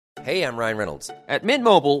Hey, I'm Ryan Reynolds. At Mint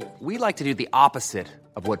Mobile, we like to do the opposite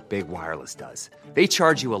of what Big Wireless does. They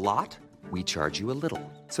charge you a lot, we charge you a little.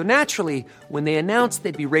 So naturally, when they announced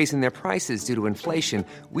they'd be raising their prices due to inflation,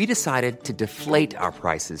 we decided to deflate our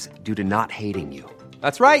prices due to not hating you.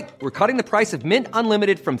 That's right. We're cutting the price of Mint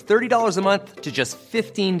Unlimited from $30 a month to just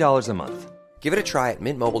 $15 a month. Give it a try at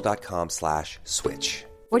mintmobile.com/switch.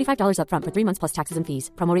 $45 up front for 3 months plus taxes and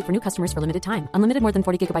fees. Promo rate for new customers for limited time. Unlimited more than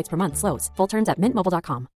 40 gigabytes per month. Slows full terms at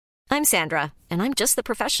mintmobile.com. I'm Sandra, and I'm just the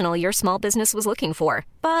professional your small business was looking for.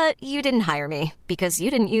 But you didn't hire me because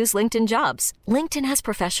you didn't use LinkedIn Jobs. LinkedIn has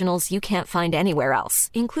professionals you can't find anywhere else,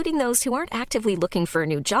 including those who aren't actively looking for a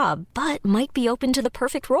new job, but might be open to the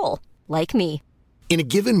perfect role, like me. In a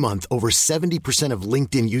given month, over 70% of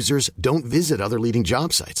LinkedIn users don't visit other leading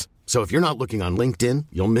job sites. So if you're not looking on LinkedIn,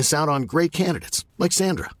 you'll miss out on great candidates like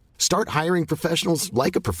Sandra. Start hiring professionals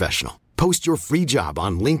like a professional. Post your free job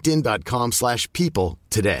on linkedin.com/people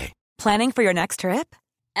today. Planning for your next trip?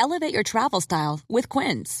 Elevate your travel style with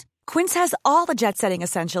Quince. Quince has all the jet-setting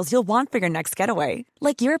essentials you'll want for your next getaway,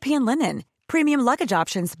 like European linen, premium luggage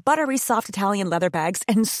options, buttery soft Italian leather bags,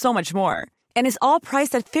 and so much more. And is all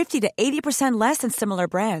priced at 50 to 80% less than similar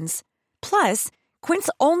brands. Plus, Quince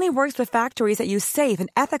only works with factories that use safe and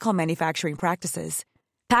ethical manufacturing practices.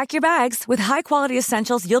 Pack your bags with high-quality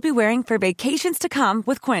essentials you'll be wearing for vacations to come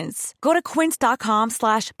with Quince. Go to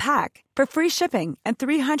quince.com/pack for free shipping and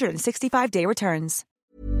 365-day returns.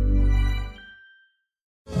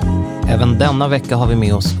 Även denna vecka har vi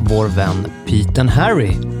med oss vår vän Pete &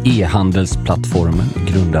 Harry. E-handelsplattformen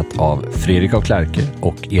grundat av Fredrik af Klerker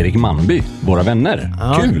och Erik Manby, våra vänner.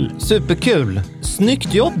 Ja, kul! Superkul!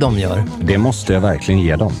 Snyggt jobb de gör. Det måste jag verkligen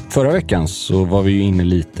ge dem. Förra veckan så var vi ju inne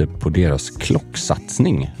lite på deras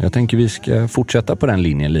klocksatsning. Jag tänker vi ska fortsätta på den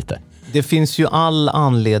linjen lite. Det finns ju all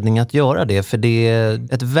anledning att göra det, för det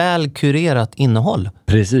är ett väl kurerat innehåll.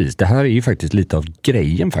 Precis, det här är ju faktiskt lite av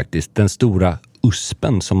grejen faktiskt. Den stora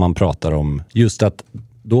USPen som man pratar om. Just att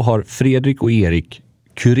då har Fredrik och Erik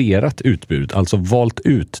kurerat utbud, alltså valt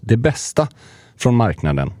ut det bästa från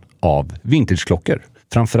marknaden av vintageklockor.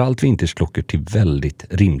 Framförallt vintageklockor till väldigt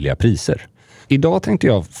rimliga priser. Idag tänkte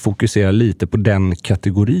jag fokusera lite på den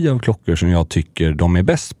kategori av klockor som jag tycker de är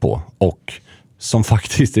bäst på och som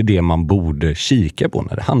faktiskt är det man borde kika på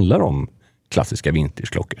när det handlar om klassiska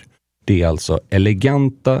vintageklockor. Det är alltså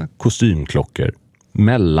eleganta kostymklockor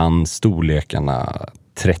mellan storlekarna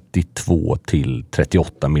 32 till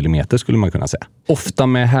 38 millimeter skulle man kunna säga. Ofta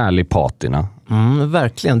med härlig patina.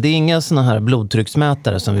 Verkligen. Det är inga såna här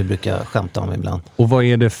blodtrycksmätare som vi brukar skämta om ibland. Och vad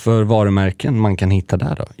är det för varumärken man kan hitta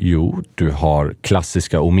där då? Jo, du har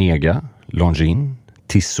klassiska Omega, Longines,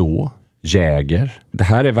 Tissot, Jäger. Det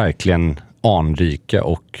här är verkligen anrika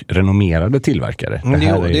och renommerade tillverkare. Det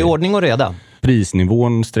är ordning och reda.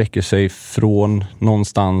 Prisnivån sträcker sig från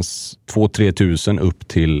någonstans 2-3 tusen upp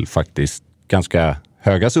till faktiskt ganska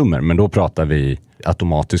höga summor. Men då pratar vi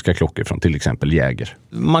automatiska klockor från till exempel Jäger.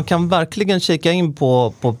 Man kan verkligen kika in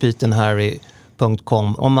på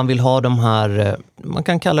peteandharry.com om man vill ha de här, man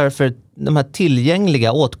kan kalla det för de här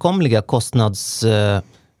tillgängliga, åtkomliga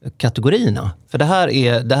kostnadskategorierna. För det här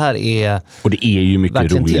är och det är ju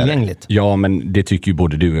mycket roligare. Tillgängligt. Ja, men det tycker ju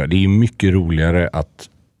både du och jag. Det är ju mycket roligare att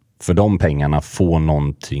för de pengarna få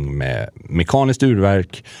någonting med mekaniskt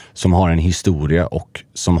urverk som har en historia och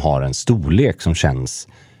som har en storlek som känns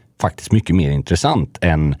faktiskt mycket mer intressant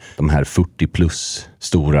än de här 40 plus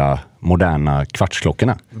stora moderna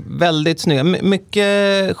kvartsklockorna. Väldigt snygga.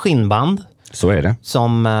 Mycket skinnband. Så är det.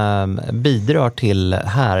 Som bidrar till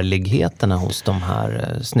härligheterna hos de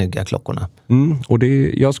här snygga klockorna. Och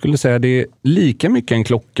jag skulle säga det är lika mycket en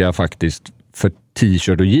klocka faktiskt för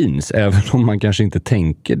t-shirt och jeans, även om man kanske inte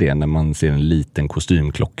tänker det när man ser en liten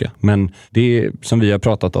kostymklocka. Men det är som vi har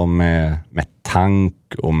pratat om med tank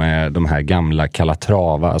och med de här gamla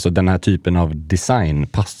Calatrava, alltså den här typen av design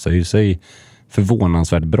passar ju sig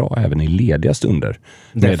förvånansvärt bra även i lediga stunder.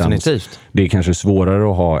 Definitivt. Det är kanske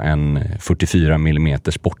svårare att ha en 44 mm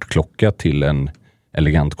sportklocka till en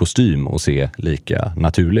elegant kostym och se lika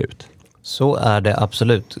naturlig ut. Så är det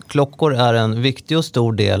absolut. Klockor är en viktig och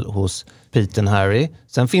stor del hos Pete & Harry.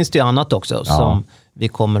 Sen finns det ju annat också som vi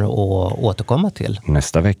kommer att återkomma till.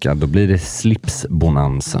 Nästa vecka, då blir det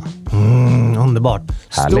slipsbonanza. Underbart.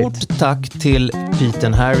 Härligt. Stort tack till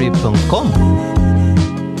peteandharry.com.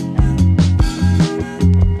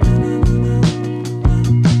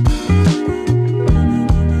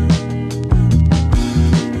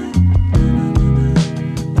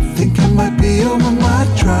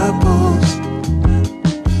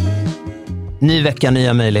 Ny vecka,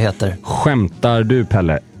 nya möjligheter. Skämtar du,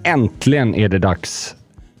 Pelle? Äntligen är det dags.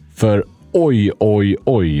 För oj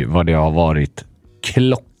vad det har varit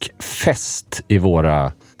fest i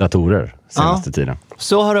våra datorer senaste tiden.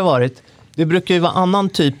 Så har det varit. Det brukar ju vara annan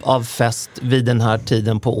typ av fest vid den här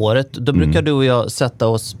tiden på året. Då brukar du och jag sätta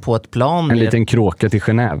oss på ett plan. En liten kråka till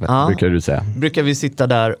Genève, brukar du säga. Brukar vi sitta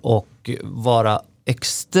där och vara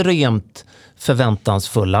extremt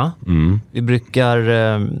förväntansfulla. Vi brukar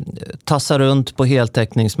tassa runt på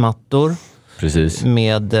heltäckningsmattor. Precis.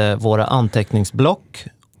 Med våra anteckningsblock.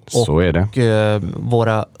 Så är det. Och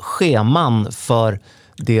våra scheman för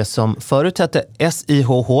det som förut hette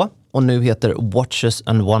SIHH och nu heter Watches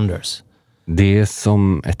and Wonders. Det är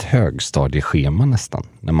som ett högstadieschema nästan,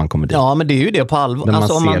 när man kommer dit. Ja, men det är ju det på allvar.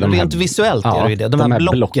 Alltså om man rent visuellt är det ju det. De här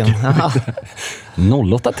blocken.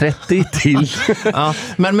 08.30 till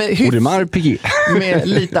men med med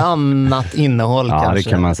lite annat innehåll kanske. Ja, det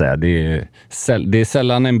kan man säga. Det är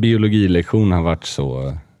sällan en biologilektion har varit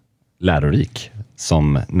så lärorik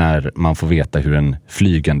som när man får veta hur en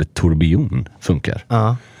flygande tourbillon funkar.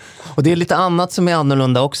 Ja. Och det är lite annat som är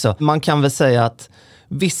annorlunda också. Man kan väl säga att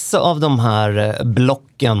vissa av de här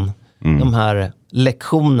blocken, de här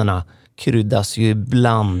lektionerna kryddas ju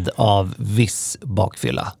ibland av viss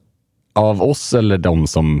bakfylla. Av oss eller de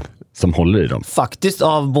som håller i dem? Faktiskt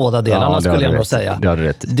av båda delarna skulle jag nog säga.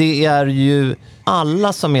 Det är ju,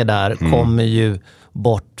 alla som är där kommer ju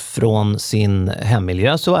bort från sin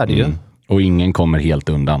hemmiljö, så är det ju. Och ingen kommer helt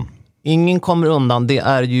undan. Ingen kommer undan, det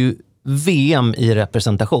är ju VM i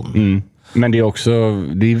representation. Men det är också,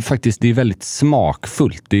 det är väldigt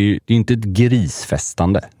smakfullt. Det är inte ett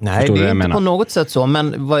grisfestande. Nej, det är inte på något sätt så.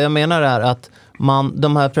 Men vad jag menar är att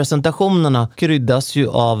de här presentationerna kryddas ju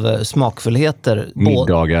av smakfullheter.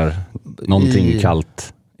 Middagar, någonting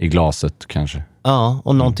kallt i glaset kanske. Ja,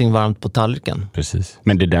 och någonting varmt på tallriken. Precis.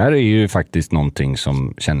 Men det där är ju faktiskt någonting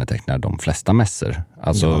som kännetecknar de flesta mässor.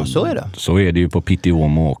 Alltså, ja, så är det. Så är det ju på Pitti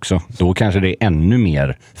Uomo också. Då kanske det är ännu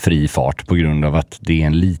mer fri fart på grund av att det är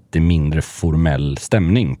en lite mindre formell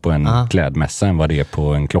stämning på en klädmässa än vad det är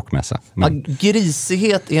på en klockmässa. Men... Ja,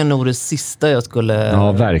 grisighet är nog det sista jag skulle...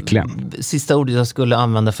 Ja, verkligen. Sista ordet jag skulle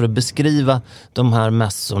använda för att beskriva de här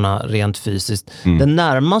mässorna rent fysiskt. Den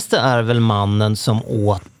närmaste är väl mannen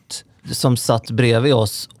som satt bredvid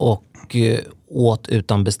oss och åt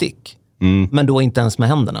utan bestick. Men då inte ens med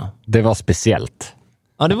händerna. Det var speciellt.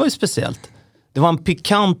 Ja, det var ju speciellt. Det var en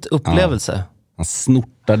pikant upplevelse. Ja. Han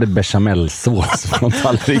snortade bechamelsås från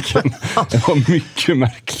tallriken. Det var mycket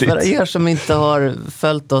märkligt. För er som inte har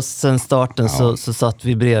följt oss sedan starten så satt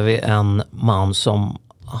vi bredvid en man som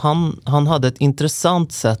han hade ett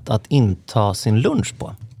intressant sätt att inta sin lunch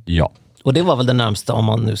på. Ja. Och det var väl det närmsta om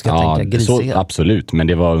man nu ska tänka grisighet. Så, absolut, men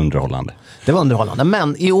det var underhållande. Det var underhållande.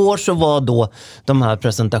 Men i år så var då de här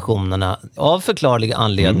presentationerna av förklarliga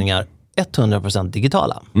anledningar 100%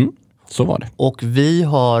 digitala. Så var det. Och vi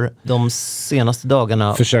har de senaste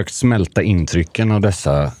dagarna försökt smälta intrycken av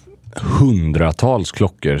dessa hundratals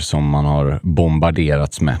klockor som man har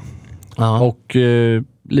bombarderats med. Ja. Och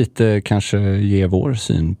lite kanske ge vår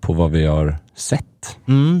syn på vad vi har sett.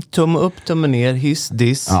 Tumme upp, tumme ner, hiss,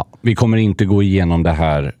 diss. Ja, vi kommer inte gå igenom det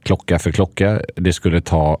här klocka för klocka. Det skulle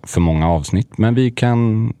ta för många avsnitt. Men vi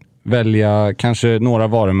kan välja kanske några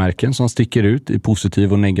varumärken som sticker ut i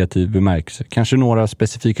positiv och negativ bemärkelse. Kanske några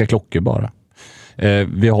specifika klockor bara.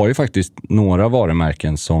 Vi har ju faktiskt några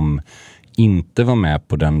varumärken som inte var med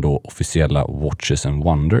på den då officiella Watches and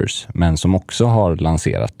Wonders, men som också har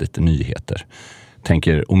lanserat lite nyheter.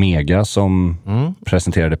 Tänker Omega som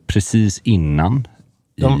presenterade precis innan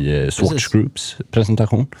i Swatch Groups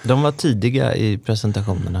presentation. De var tidiga i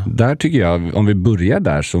presentationerna. Där tycker jag, om vi börjar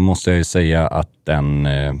där, så måste jag ju säga att den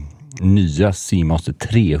nya Seamaster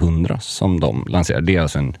 300 som de lanserade, det är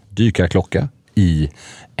alltså en dykarklocka i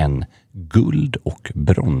en guld- och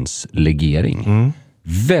bronslegering.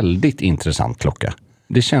 Väldigt intressant klocka.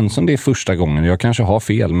 Det känns som det är första gången, jag kanske har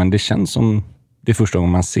fel, men det känns som det är första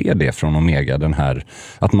gången man ser det från Omega, den här,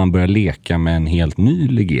 att man börjar leka med en helt ny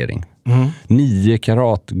legering. 9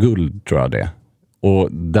 karat guld tror jag det.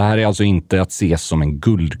 Och det här är alltså inte att ses som en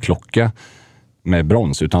guldklocka med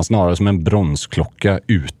brons, utan snarare som en bronsklocka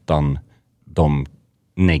utan de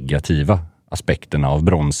negativa aspekterna av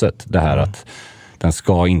bronset. Det här att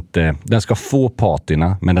den ska få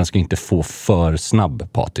patina, men den ska inte få för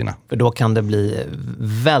snabb patina. För då kan det bli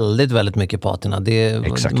väldigt, väldigt mycket patina.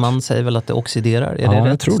 Man säger väl att det oxiderar. Är det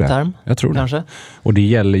rätt term? Jag tror kanske? Det. Och det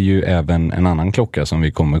gäller ju även en annan klocka som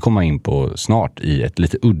vi kommer komma in på snart i ett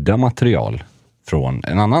lite udda material från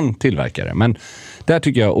en annan tillverkare. Men där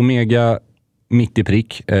tycker jag Omega mitt i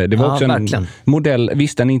prick. Det var också en modell.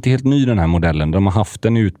 Visst, den är inte helt ny den här modellen. De har haft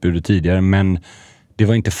den i utbudet tidigare, men det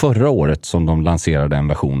var inte förra året som de lanserade en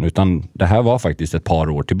version, utan det här var faktiskt ett par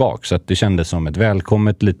år tillbaka. Så att det kändes som ett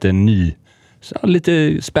välkommet, lite Så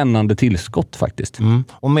lite spännande tillskott faktiskt.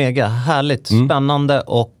 Omega, härligt, spännande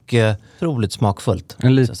och otroligt smakfullt.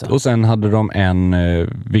 Och sen hade de en,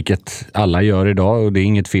 vilket alla gör idag och det är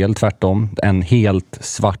inget fel, tvärtom, en helt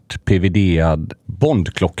svart PVD-ad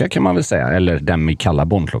Bondklocka kan man väl säga, eller den vi kallar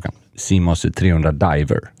Bondklockan. CMOS 300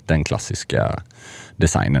 Diver, den klassiska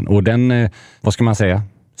designen. Och den, vad ska man säga,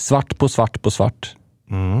 svart på svart på svart.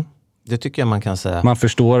 Det tycker jag man kan säga. Man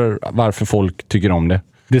förstår varför folk tycker om det.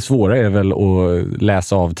 Det svåra är väl att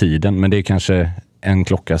läsa av tiden, men det är kanske en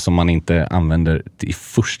klocka som man inte använder i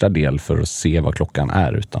första del för att se vad klockan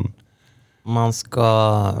är, utan man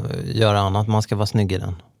ska göra annat, man ska vara snygg i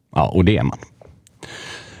den. Ja, och det är man.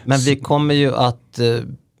 Men vi kommer ju att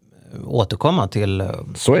återkomma till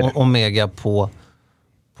Omega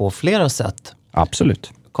på flera sätt.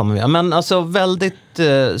 Absolut. Kommer vi. Men alltså väldigt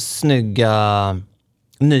snygga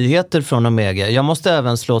nyheter från Omega. Jag måste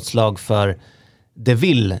även slå ett slag för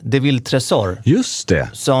DeVille Tresor. Just det.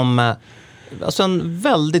 Som alltså en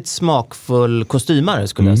väldigt smakfull kostymare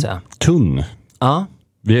skulle jag säga. Tunn. Ja.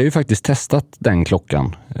 Vi har ju faktiskt testat den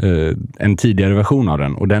klockan, en tidigare version av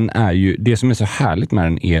den. Och den är ju, det som är så härligt med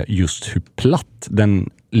den är just hur platt den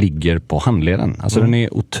ligger på handleden. Alltså den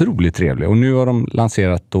är otroligt trevlig. Och nu har de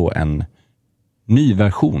lanserat då en ny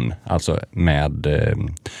version, alltså med,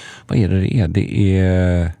 vad är det? Det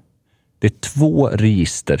är 2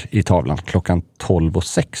 register i tavlan, klockan 12 och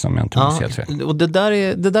 6 om jag inte minns helt fel. Och det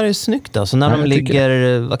där är snyggt alltså, när de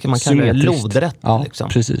ligger, vad kan man kalla det, lodrätt. Ja, liksom.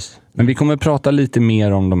 Precis. Men vi kommer prata lite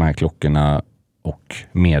mer om de här klockorna och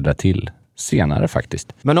mer därtill senare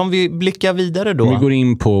faktiskt. Men om vi blickar vidare då. Om vi går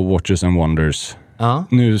in på Watches and Wonders. Ja.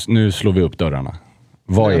 Nu slår vi upp dörrarna.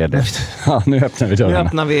 Vad är det? Ja, nu öppnar vi dörrarna. Nu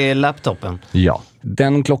öppnar vi laptopen. Ja.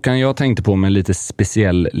 Den klockan jag tänkte på med lite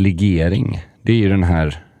speciell legering, det är ju den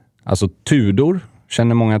här, alltså Tudor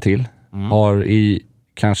känner många till. Har i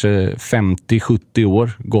kanske 50-70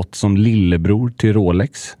 år gått som lillebror till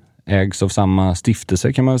Rolex. Ägs av samma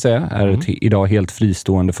stiftelse kan man väl säga. Är ett idag helt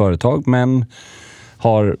fristående företag, men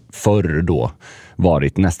har förr då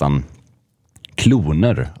varit nästan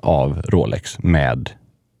kloner av Rolex med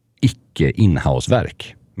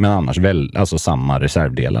icke-inhouse-verk. Men annars väl, alltså samma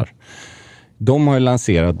reservdelar. De har ju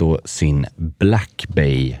lanserat då sin Black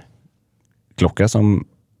Bay-klocka som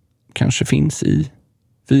kanske finns i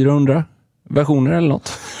 400 versioner eller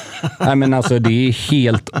något. Nej, men alltså det är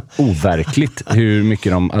helt overkligt hur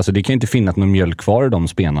mycket alltså det kan inte finnas någon mjölk kvar i de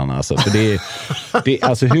spenarna alltså. För det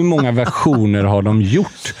alltså hur många versioner har de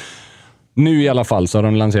gjort? Nu i alla fall så har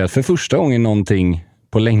de lanserat för första gången någonting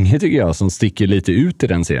på länge tycker jag som sticker lite ut i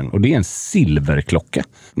den serien. Och det är en silverklocka.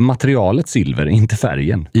 Materialet silver, inte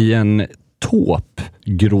färgen. I en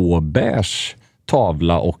tåpgrå-beige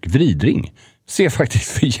tavla och vridring. Ser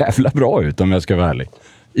faktiskt för jävla bra ut om jag ska vara ärlig.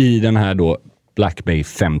 I den här då Black Bay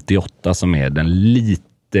 58 som är den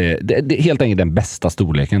helt enkelt den bästa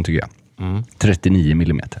storleken tycker jag. 39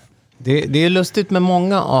 mm. Det är lustigt med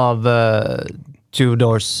många av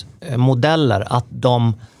Tudors modeller att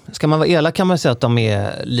de, ska man vara elak kan man säga att de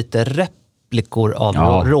är lite replikor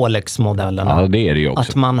av Rolex-modellerna. Ja, det är det ju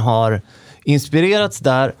också. Att man har inspirerats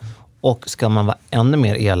där, och ska man vara ännu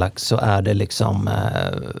mer elak så är det liksom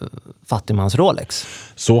fattigmans Rolex.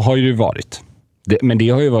 Så har ju det varit. Men det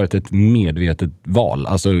har ju varit ett medvetet val.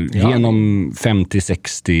 Alltså genom 50,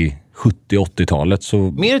 60, 70, 80-talet så...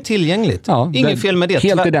 Mer tillgängligt. Ja, inget fel med det.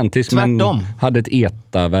 Helt identiskt, tvärtom. Men hade ett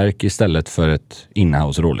ETA-verk istället för ett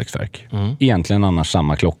in-house Rolex-verk. Egentligen annars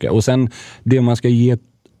samma klocka. Och sen, det man ska ge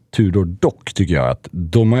Tudor dock tycker jag att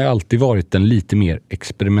de har ju alltid varit den lite mer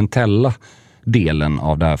experimentella delen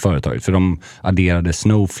av det här företaget. För de adderade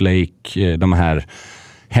Snowflake, de här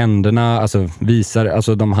händerna, alltså visar,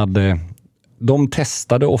 alltså de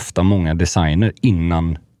testade ofta många designer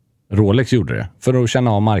innan Rolex gjorde det. För att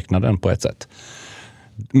känna av marknaden på ett sätt.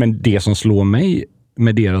 Men det som slår mig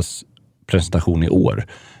med deras presentation i år,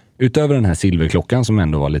 utöver den här silverklockan som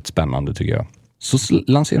ändå var lite spännande tycker jag, så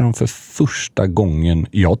lanserar de för första gången,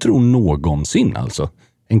 jag tror någonsin alltså,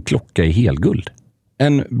 en klocka i helguld.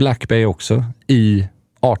 En Black Bay också i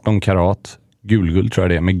 18 karat gulguld tror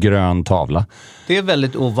jag det är, med grön tavla. Det är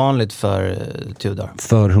väldigt ovanligt för Tudor.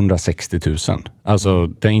 För 160 000. Alltså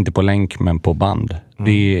det är inte på länk men på band.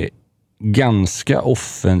 Det är ganska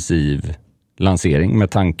offensiv lansering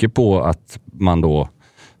med tanke på att man då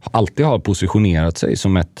alltid har positionerat sig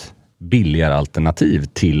som ett billigare alternativ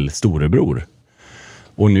till storebror.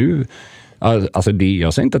 Och nu, alltså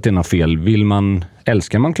jag säger inte att det är något fel.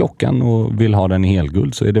 Älskar man klockan och vill ha den i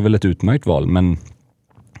helguld så är det väl ett utmärkt val. Men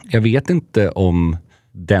jag vet inte om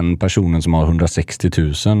den personen som har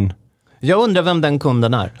 160 000 Jag undrar vem den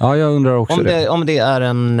kunden är. Ja, jag undrar också om det är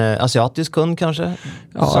en asiatisk kund kanske,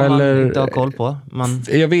 som eller, man inte har koll på.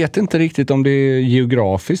 Jag vet inte riktigt om det är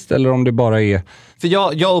geografiskt eller om det bara är... För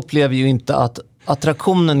jag upplever ju inte att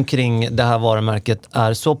attraktionen kring det här varumärket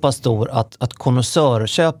är så pass stor att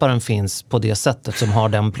konnässörköparen finns på det sättet som har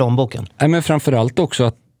den plånboken. Nej, men framförallt också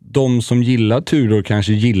att de som gillar Tudor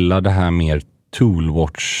kanske gillar det här mer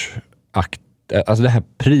Toolwatch-akt. Alltså det här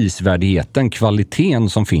prisvärdigheten, kvaliteten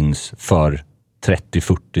som finns för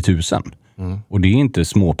 30-40 000. Och det är inte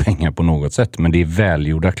små pengar på något sätt, men det är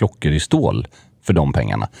välgjorda klockor i stål för de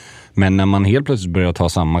pengarna. Men när man helt plötsligt börjar ta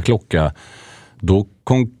samma klocka, då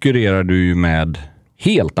konkurrerar du ju med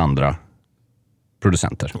helt andra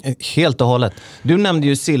producenter. Helt och hållet. Du nämnde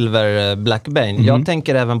ju Silver Blackbane. Jag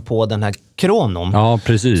tänker även på den här Kronon. Ja,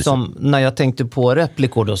 precis. Som när jag tänkte på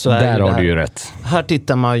replikor då, så är där det har här, du ju rätt. Här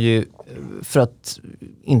tittar man ju, för att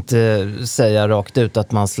inte säga rakt ut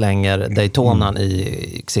att man slänger Daytonan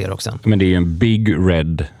i Xeroxen. Men det är ju en Big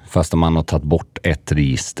Red, fast man har tagit bort ett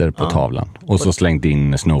register på tavlan. Och så slängt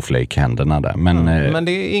in Snowflake-händerna där. Men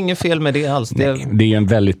det är inget fel med det alls. Det är en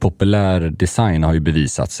väldigt populär design, har ju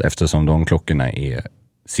bevisats, eftersom de klockorna är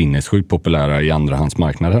sinnessjukt populära i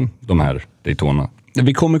andrahandsmarknaden, de här Daytona.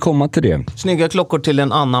 Vi kommer komma till det. Snygga klockor till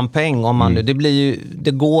en annan peng. Om man,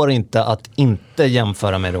 det går inte att inte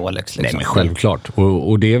jämföra med Rolex. Liksom. Nej, men självklart.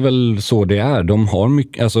 Och det är väl så det är. De har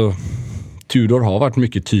mycket, alltså, Tudor har varit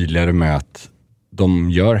mycket tydligare med att de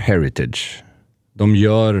gör heritage. De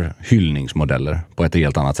gör hyllningsmodeller på ett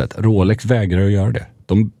helt annat sätt. Rolex vägrar att göra det.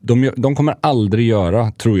 De kommer aldrig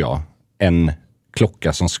göra, tror jag, en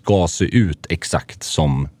klocka som ska se ut exakt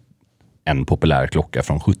som en populär klocka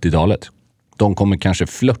från 70-talet. De kommer kanske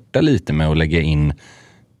flirta lite med att lägga in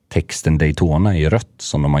texten Daytona i rött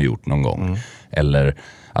som de har gjort någon gång. Eller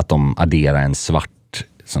att de adderar en svart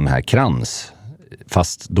sån här krans.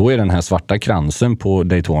 Fast då är den här svarta kransen på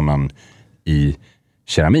Daytonan i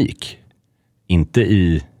keramik. Inte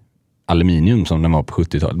i aluminium som den var på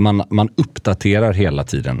 70-talet. Man uppdaterar hela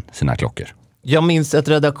tiden sina klockor. Jag minns ett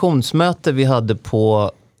redaktionsmöte vi hade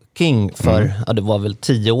på King för, det var väl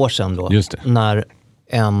 10 år sedan då. Just det. När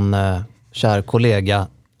en kär kollega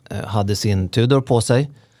hade sin Tudor på sig.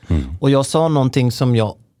 Och jag sa någonting som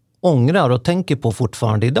jag ångrar och tänker på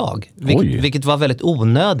fortfarande idag. Vilket var väldigt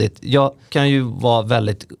onödigt. Jag kan ju vara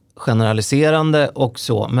väldigt generaliserande och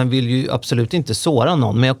så, men vill ju absolut inte såra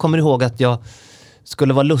någon. Men jag kommer ihåg att jag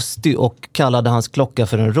skulle vara lustig och kallade hans klocka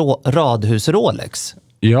för en radhus-Rolex.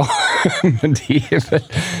 Ja, men det är väl...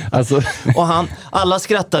 Alltså... Och alla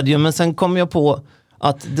skrattade ju, men sen kom jag på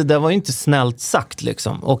att det där var ju inte snällt sagt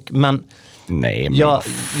liksom. Men nej, men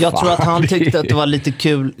jag tror att han tyckte att det var lite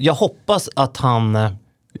kul. Jag hoppas att han...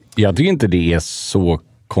 Jag tycker inte det är så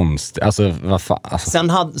konstigt. Alltså, vad fan?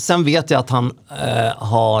 Alltså. Sen vet jag att han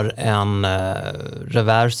har en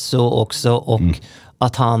Reverso också och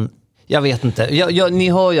att han... Jag vet inte. Ni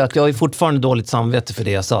hör ju att jag är fortfarande dåligt samvete för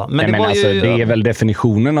det jag sa. Men det är väl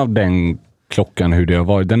definitionen av den klockan hur det har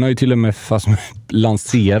varit. Den har ju till och med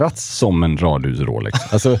lanserats som en radhus-Rolex.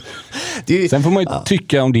 Alltså, sen får man ju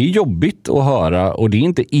tycka om det är jobbigt att höra, och det är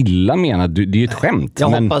inte illa menat, det är ju ett skämt. Jag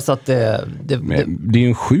hoppas att det är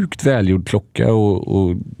en sjukt välgjord klocka,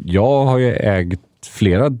 och jag har ju ägt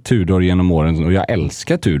flera Tudor genom åren och jag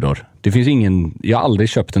älskar Tudor. Det finns jag har aldrig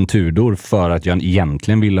köpt en Tudor för att jag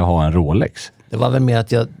egentligen ville ha en Rolex. Det var väl mer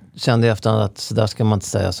att jag kände efter att så där ska man inte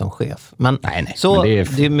säga som chef. Men, nej, så men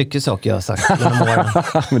det är mycket saker jag har sagt genom åren.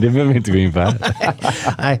 Men det behöver vi inte gå in på här.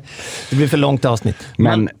 Nej, det blir för långt avsnitt.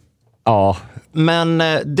 Men ja. Men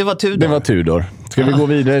det var Tudor. Det var Tudor. Ska vi gå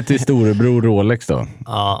vidare till storebror Rolex då?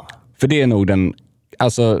 Ja. För det är nog den,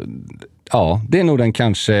 alltså, ja, det är nog den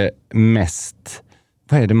kanske mest...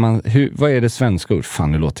 Vad är det svenska ord?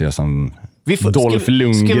 Fan, nu låter jag som Dolph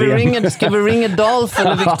Lundgren. Ska vi ringa Dolph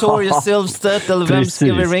eller Victoria Silvstedt eller vem ska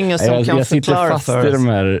vi ringa som kan förklara för oss? De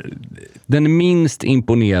här, den minst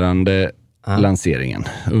imponerande lanseringen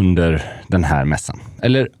under den här mässan.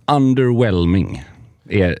 Eller underwhelming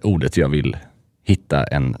är ordet jag vill hitta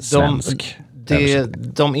en svensk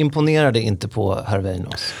översättning. De imponerade inte på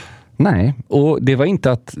Herveinos. Nej, och det var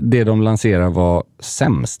inte att det de lanserade var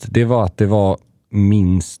sämst. Det var att det var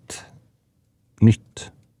minst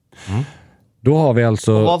nytt. Då har vi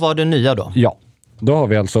alltså... Och vad var det nya då? Ja, då har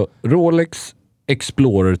vi alltså Rolex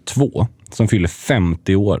Explorer 2 som fyller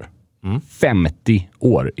 50 år. 50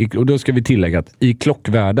 år. Och då ska vi tillägga att i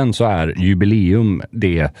klockvärlden så är jubileum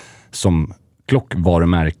det som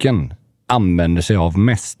klockvarumärken använder sig av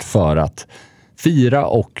mest för att fira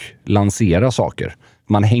och lansera saker.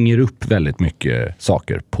 Man hänger upp väldigt mycket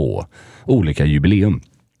saker på olika jubileum.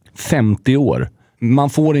 50 år. Man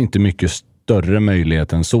får inte mycket större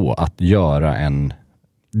möjlighet än så att göra en...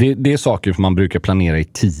 Det är saker som man brukar planera i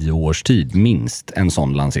 10 års tid, minst en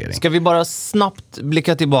sån lansering. Ska vi bara snabbt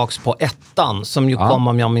blicka tillbaks på ettan som ju kom,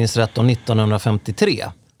 om jag minns rätt, 1953.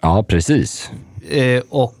 Ja, precis.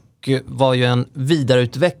 Och var ju en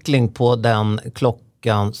vidareutveckling på den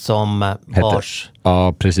klockan som vars...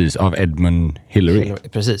 Ja, precis. Av Edmund Hillary.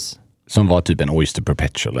 Precis. Som var typ en Oyster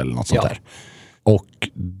Perpetual eller något sånt där. Och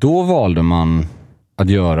då valde man att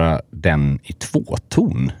göra den i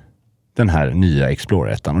 2-ton. Den här nya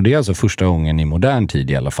Explorer-ettan. Och det är alltså första gången i modern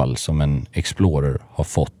tid i alla fall som en Explorer har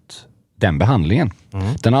fått den behandlingen.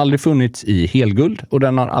 Den har aldrig funnits i helguld och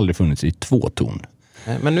den har aldrig funnits i 2-ton.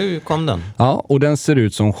 Men nu kom den. Ja, och den ser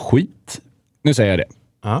ut som skit. Nu säger jag det.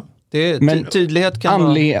 Ja, men tydlighet kan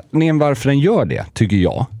anledningen varför den gör det, tycker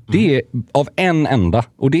jag, det är av en enda.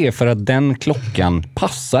 Och det är för att den klockan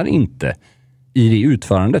passar inte i det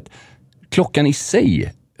utförandet. Klockan i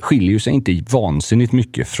sig skiljer sig inte vansinnigt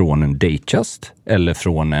mycket från en Datejust eller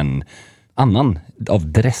från en annan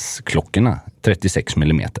av dressklockorna, 36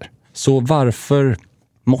 mm. Så varför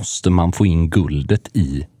måste man få in guldet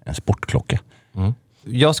i en sportklocka?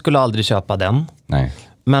 Jag skulle aldrig köpa den. Nej.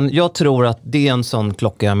 Men jag tror att det är en sån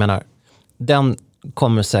klocka, jag menar, den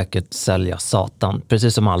kommer säkert sälja satan,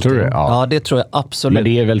 precis som allting. Tror du? Ja, det tror jag absolut. Men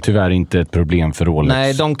det är väl tyvärr inte ett problem för Rolex.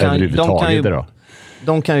 Nej,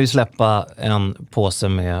 de kan ju släppa en påse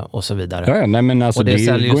med och så vidare. Ja, nej, men alltså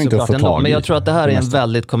det går inte att få tag i. Men jag tror att det här är en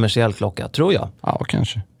väldigt kommersiell klocka, tror jag. Ja,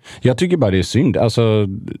 kanske. Jag tycker bara det är synd. Alltså,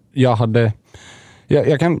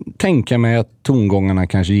 jag kan tänka mig att tongångarna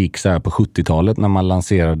kanske gick så här på 70-talet när man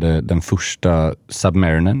lanserade den första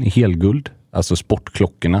Submarinen i helguld. Alltså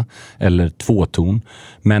sportklockorna eller 2-ton.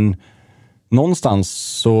 Men någonstans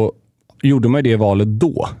så gjorde man det valet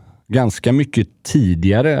då. Ganska mycket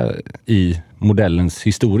tidigare i modellens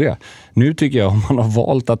historia. Nu tycker jag om man har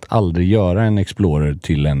valt att aldrig göra en Explorer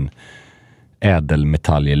till en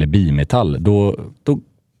ädelmetall eller bimetall, då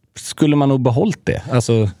skulle man nog behållit det.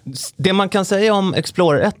 Alltså... Det man kan säga om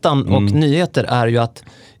Explorer 1 och nyheter är ju att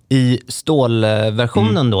i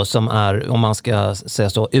stålversionen då, som är, om man ska säga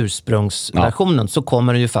så, ursprungsversionen, så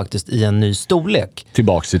kommer den ju faktiskt i en ny storlek.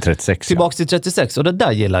 Tillbaks till 36. Tillbaks till 36, och det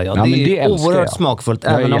där gillar jag. Ja, det är oerhört smakfullt,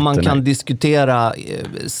 även om man kan diskutera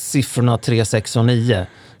siffrorna 3, 6 och 9.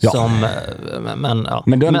 Ja. Som,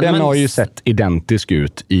 men den har ju sett identisk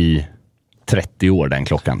ut i 30 år, den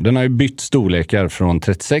klockan. Den har ju bytt storlekar från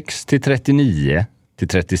 36 till 39 till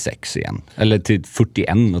 36 igen. Eller till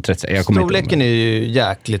 41 och 36. Storleken är ju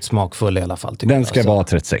jäkligt smakfull i alla fall. Den ska vara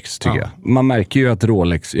 36 tycker jag. Man märker ju att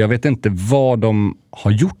Rolex, jag vet inte vad de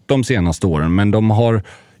har gjort de senaste åren, men de har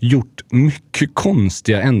gjort mycket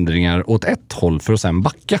konstiga ändringar åt ett håll för att sen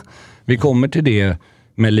backa. Vi kommer till det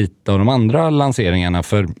med lite av de andra lanseringarna.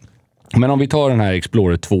 Men om vi tar den här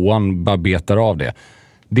Explorer 2an, bara betar av det.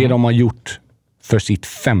 Det de har gjort för sitt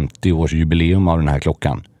 50-årsjubileum av den här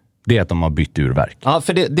klockan, det är att de har bytt urverk. Ja,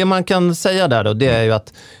 för det man kan säga där då, det är ju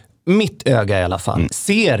att mitt öga i alla fall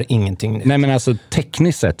ser ingenting nytt. Nej, men alltså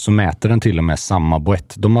tekniskt sett så mäter den till och med samma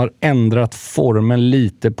boett. De har ändrat formen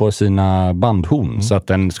lite på sina bandhorn så att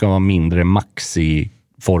den ska vara mindre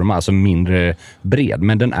maxi-forma, alltså mindre bred.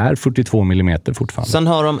 Men den är 42 mm fortfarande. Sen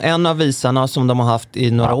har de en av visarna som de har haft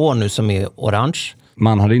i några år nu som är orange.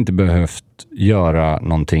 Man hade inte behövt göra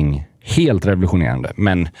någonting helt revolutionerande.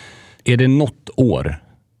 Men är det något år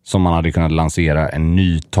som man hade kunnat lansera en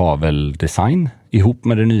ny taveldesign ihop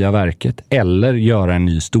med det nya verket eller göra en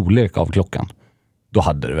ny storlek av klockan, då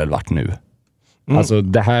hade det väl varit nu. Alltså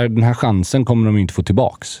den här chansen kommer de inte få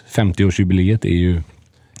tillbaks. 50-årsjubileet är ju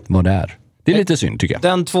vad det är. Det är lite synd tycker jag.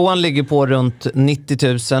 Den 2an ligger på runt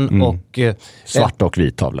 90 000 och... svart och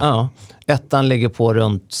vit tavla. Ja. 1an ligger på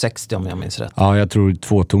runt 60 om jag minns rätt. Ja, jag tror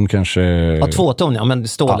 2-ton kanske... Ja, 2-ton, ja, men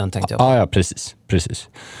stålen tänkte jag på. Ja, precis.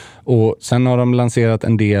 Och sen har de lanserat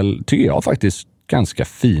en del, tycker jag faktiskt, ganska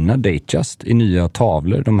fina Datejust i nya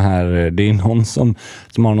tavlor. Det är någon som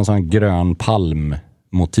har någon sån grön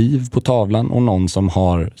palmmotiv på tavlan och någon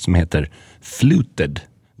som heter Fluted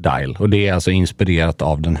Dial. Och det är alltså inspirerat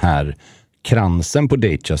av den här kransen på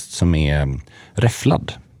Datejust som är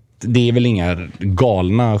räfflad. Det är väl inga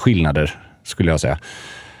galna skillnader skulle jag säga.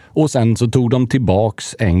 Och sen så tog de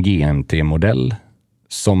tillbaks en GMT-modell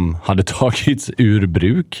som hade tagits ur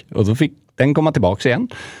bruk och så fick den komma tillbaks igen.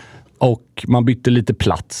 Och man bytte lite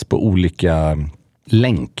plats på olika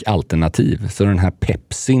länkalternativ. Så den här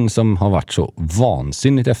Pepsin som har varit så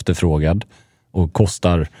vansinnigt efterfrågad och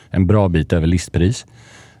kostar en bra bit över listpris,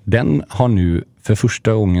 den har nu för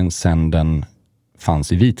första gången sedan den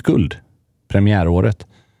fanns i vitguld, premiäråret,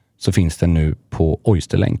 så finns den nu på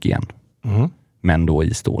Oysterlänk igen. Men då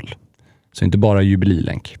i stål. Så inte bara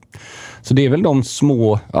jubililänk. Så det är väl de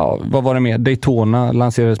små, vad var det med? Daytona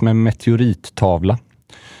lanserades med en meteorittavla.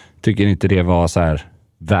 Tycker inte det var så här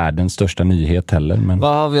världens största nyhet heller. Men...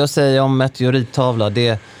 Vad har vi att säga om meteorittavla?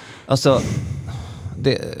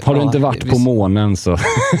 Har du inte varit på månen så...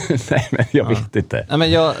 Nej, men jag vet inte. Nej,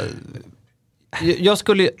 men jag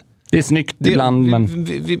skulle... Det är snyggt ibland, men...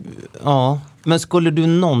 Men skulle du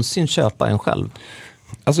någonsin köpa en själv?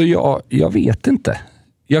 Alltså, jag vet inte.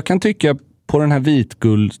 Jag kan tycka på den här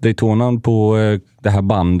vitguld-Daytonan på det här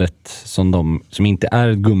bandet som inte är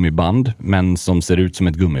ett gummiband, men som ser ut som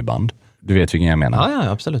ett gummiband. Du vet vilken jag menar? Ja,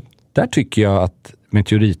 absolut. Där tycker jag att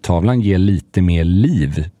meteorittavlan ger lite mer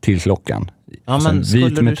liv till klockan. Ja, men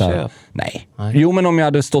skulle du köpa? Nej. Jo, men om jag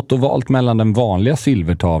hade stått och valt mellan den vanliga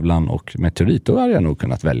silvertavlan och meteorit, då hade jag nog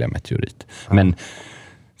kunnat välja meteorit. Ja. Men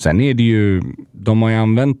sen är det ju, de har ju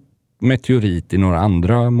använt meteorit i några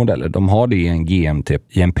andra modeller. De har det i en GMT,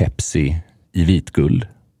 i en Pepsi i vitguld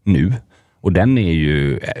nu. Och den är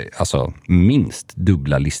ju alltså minst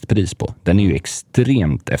dubbla listpris på. Den är ju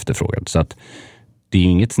extremt efterfrågad. Så att det är ju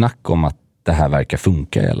inget snack om att det här verkar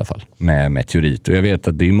funka i alla fall med meteorit. Och jag vet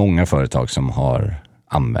att det är många företag som har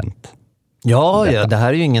använt detta. Det här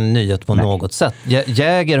är ju ingen nyhet på något sätt.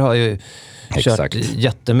 Jäger har ju kört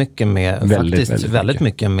jättemycket med, väldigt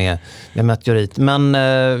mycket med meteorit. Men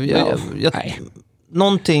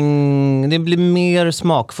någonting, det blir mer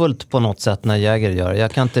smakfullt på något sätt när Jäger gör.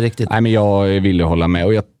 Jag kan inte riktigt... Nej, men jag vill hålla med.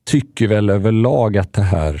 Och jag tycker väl överlag att det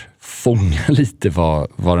här fångar lite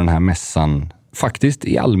vad den här mässan faktiskt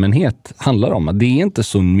i allmänhet handlar om. Det är inte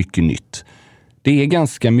så mycket nytt. Det är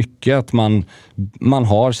ganska mycket att man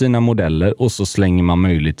har sina modeller och så slänger man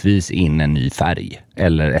möjligtvis in en ny färg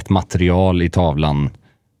eller ett material i tavlan.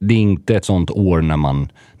 Det är inte ett sånt år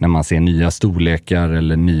när man ser nya storlekar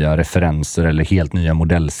eller nya referenser eller helt nya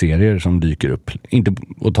modellserier som dyker upp. Inte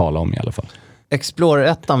att tala om i alla fall. Explorer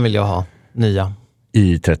 1 vill jag ha, nya.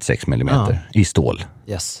 I 36 mm, i stål.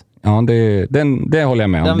 Yes. Ja, det håller jag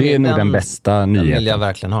med om. Det är nog den bästa nyheten. Den vill jag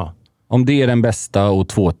verkligen ha. Om det är den bästa och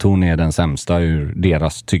 2-ton är den sämsta ur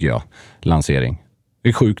deras, tycker jag, lansering. Det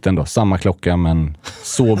är sjukt ändå. Samma klocka, men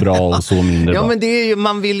så bra och så mindre bra. Men det är ju,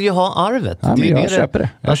 man vill ju ha arvet. Ja, men jag köper det.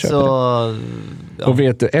 Ja. Och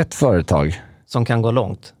vet du, ett företag som kan gå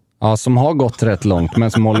långt. Ja, som har gått rätt långt,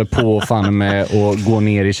 men som håller på fan med att gå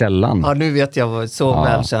ner i källan. Ja, nu vet jag, så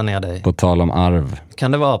väl känner jag dig. På tal om arv.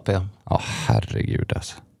 Kan det vara AP? Ja, herregud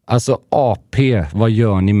alltså. Alltså AP, vad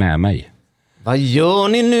gör ni med mig? Vad gör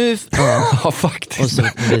ni nu? Ja, faktiskt. Och så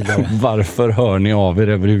vidare. Varför hör ni av er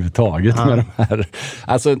överhuvudtaget med de här?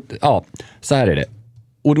 Alltså, så här är det.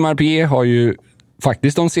 Audemars Piguet har ju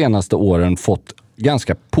faktiskt de senaste åren fått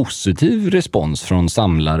ganska positiv respons från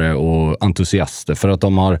samlare och entusiaster för att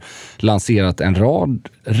de har lanserat en rad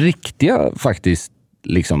riktiga faktiskt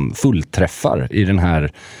liksom fullträffar i den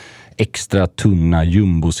här extra tunna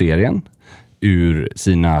jumbo-serien ur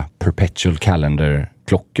sina Perpetual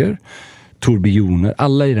Calendar-klockor. Tourbillioner,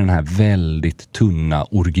 alla i den här väldigt tunna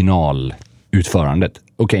originalutförandet.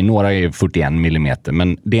 Okej, några är 41 mm,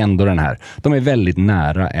 men det är ändå den här. De är väldigt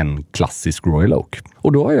nära en klassisk Royal Oak.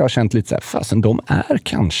 Och då har jag känt lite så här, fasen, de är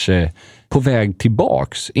kanske på väg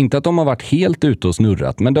tillbaks. Inte att de har varit helt ute och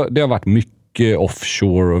snurrat, men det har varit mycket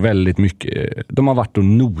offshore och väldigt mycket. De har varit och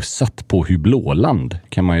nosat på Hublåland,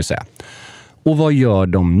 kan man ju säga. Och vad gör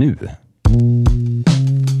de nu?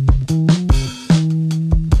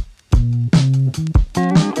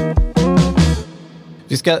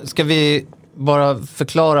 Ska vi bara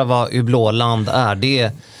förklara vad Hublåland är?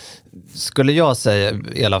 Det skulle jag säga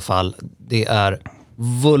i alla fall, det är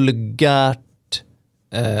vulgärt.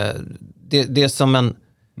 Det är som en...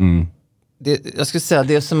 jag skulle säga,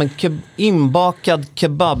 det är som en inbakad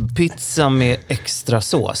kebabpizza med extra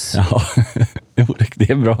sås. Ja, det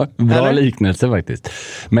är bra liknelse faktiskt.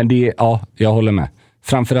 Men jag håller med.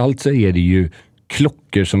 Framförallt så är det ju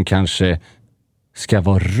klockor som kanske ska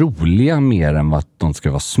vara roliga mer än vad de ska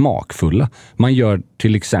vara smakfulla. Man gör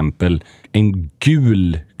till exempel en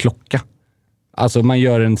gul klocka. Alltså man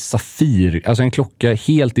gör en safir, alltså en klocka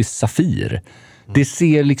helt i safir. Det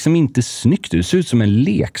ser liksom inte snyggt ut. Det ser ut som en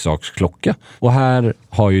leksaksklocka. Och här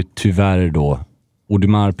har ju tyvärr då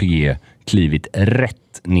Audemars Piguet klivit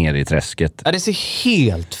rätt ner i träsket. Ja, det ser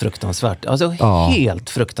helt fruktansvärt. Alltså helt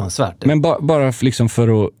fruktansvärt. Men bara liksom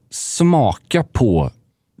för att smaka på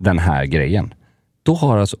den här grejen. Då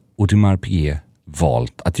har alltså Audemars Piguet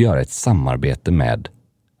valt att göra ett samarbete med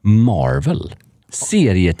Marvel.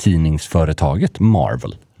 Serietidningsföretaget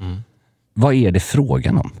Marvel. Vad är det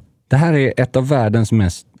frågan om? Det här är ett av världens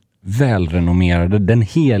mest välrenommerade, den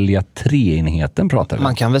heliga treenigheten pratar vi om.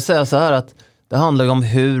 Man kan väl säga så här att Det handlar ju om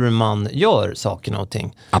hur man gör sakerna och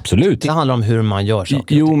ting. Absolut. Det handlar om hur man gör saker och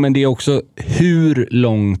ting. Jo, men det är också hur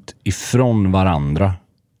långt ifrån varandra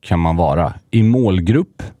kan man vara. I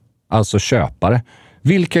målgrupp, alltså köpare.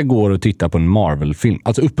 Vilka går att titta på en Marvel-film?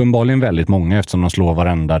 Alltså uppenbarligen väldigt många eftersom de slår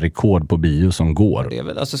varenda rekord på bio som går. Det är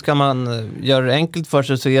väl, alltså ska man göra det enkelt för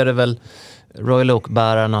sig så är det väl Royal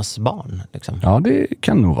Oak-bärarnas barn. Liksom. Ja, det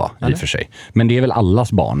kan nog vara i och för sig. Men det är väl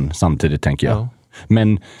allas barn samtidigt, tänker jag. Ja.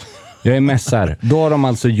 Men jag är mest så här, då har de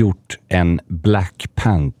alltså gjort en Black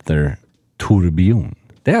Panther-tourbillon.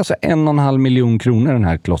 Det är alltså 1,5 miljon kronor den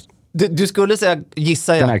här klossen. Du skulle säga,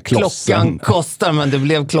 gissar jag, klockan kostar, men det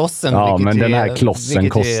blev klossen. Ja, men den här klossen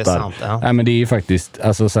kostar. Sant, ja. Nej, men det är ju faktiskt,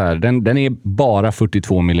 alltså så här, den är bara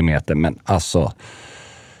 42 millimeter, men alltså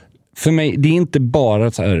för mig, det är inte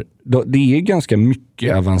bara så här, det är ganska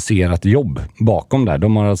mycket avancerat jobb bakom där.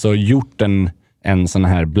 De har alltså gjort en sån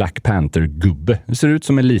här Black Panther-gubbe. Det ser ut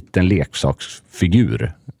som en liten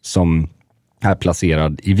leksaksfigur som är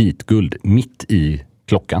placerad i vitguld mitt i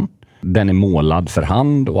klockan. Den är målad för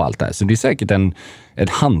hand och allt det här. Så det är säkert ett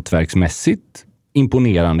hantverksmässigt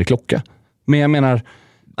imponerande klocka. Men jag menar...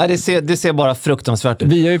 Ja, det ser bara fruktansvärt ut.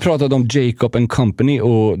 Vi har ju pratat om Jacob & Company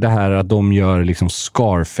och det här att de gör liksom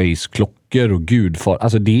Scarface-klockor och gudfar.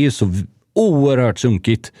 Alltså det är så oerhört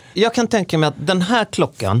sunkigt. Jag kan tänka mig att den här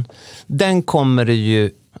klockan, den kommer det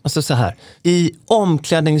ju... Alltså så här, i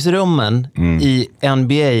omklädningsrummen i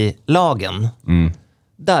NBA-lagen...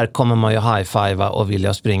 Där kommer man ju high-fiva och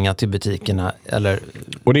vilja springa till butikerna. Eller,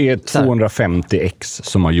 och det är 250x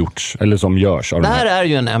som har gjorts, eller som görs. Av det här är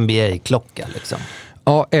ju en NBA-klocka liksom.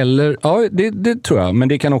 Ja, det tror jag. Men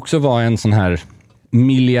det kan också vara en sån här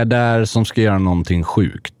miljardär som ska göra någonting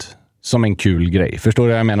sjukt. Som en kul grej. Förstår du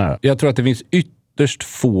vad jag menar? Jag tror att det finns ytterst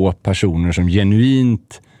få personer som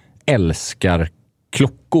genuint älskar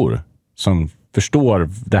klockor. Som förstår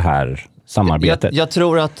det här samarbetet. Jag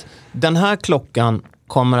tror att den här klockan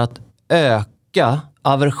kommer att öka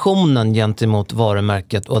aversionen gentemot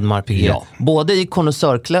varumärket Audemars Piguet. Ja. Både i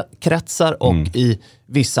konnässörkretsar och i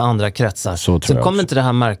vissa andra kretsar. Så kommer inte det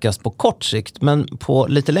här märkas på kort sikt, men på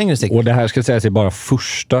lite längre sikt. Och det här ska sägas är bara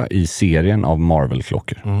första i serien av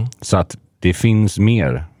Marvel-klockor. Så att det finns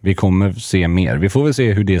mer. Vi kommer se mer. Vi får väl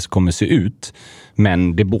se hur det kommer se ut.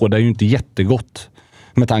 Men det båda är ju inte jättegott.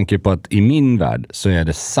 Med tanke på att i min värld så är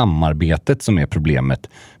det samarbetet som är problemet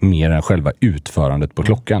mer än själva utförandet på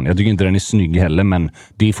klockan. Jag tycker inte den är snygg heller, men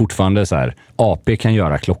det är fortfarande så här, AP kan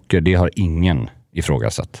göra klockor, det har ingen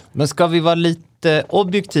ifrågasatt. Men ska vi vara lite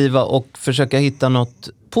objektiva och försöka hitta något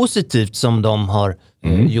positivt som de har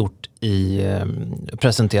gjort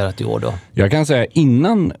presenterat i år då? Jag kan säga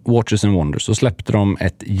innan Watches and Wonders så släppte de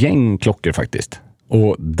ett gäng klockor faktiskt.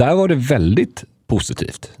 Och där var det väldigt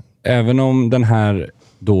positivt. Även om den här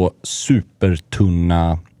då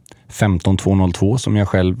supertunna 15202 som jag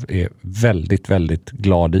själv är väldigt, väldigt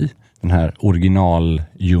glad i. Den här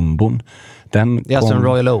originaljumbon. Det är alltså en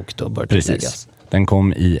Royal Oak då, bör precis. Den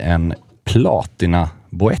kom i en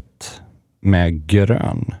platinaboett med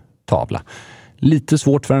grön tavla. Lite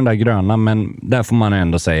svårt för den där gröna, men där får man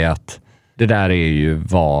ändå säga att det där är ju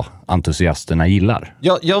vad entusiasterna gillar.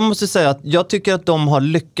 Jag måste säga att jag tycker att de har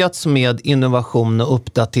lyckats med innovation och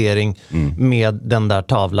uppdatering med den där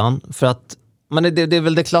tavlan. För att det är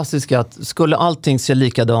väl det klassiska att skulle allting se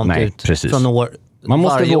likadant ut precis. Från år man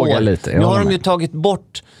måste varje våga år. lite. Nu har de ju tagit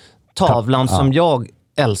bort tavlan som jag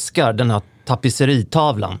älskar, den här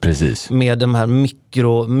tapisseritavlan. Precis. Med de här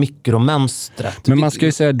mikromönstret. Men man ska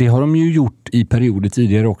ju säga, det har de ju gjort i perioder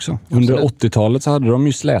tidigare också. Absolut. Under 80-talet så hade de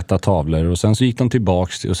ju släta tavlor och sen så gick de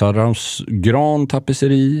tillbaks och så hade de grand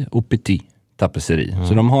tapisseri och petit tapisseri.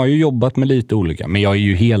 Så de har ju jobbat med lite olika. Men jag är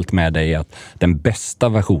ju helt med dig att den bästa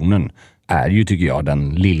versionen är ju, tycker jag, den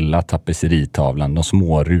lilla tapisseritavlan, de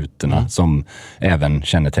små rutorna som även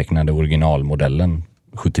kännetecknade originalmodellen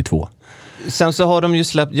 72. Sen så har de ju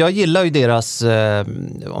släppt, jag gillar ju deras,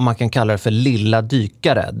 om man kan kalla det för lilla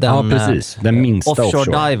dykare. Den, precis. Den minsta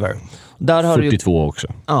offshore diver. Där har 42 också.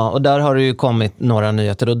 Ja, och där har det ju kommit några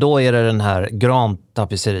nyheter. Och då är det den här grand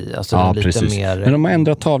tapisseri. Alltså den lite precis. Mer... Men de har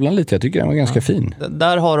ändrat tavlan lite. Jag tycker den var ganska fin.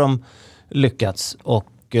 Där har de lyckats.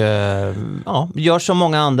 Och gör som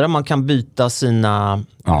många andra. Man kan byta sina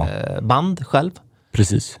band själv.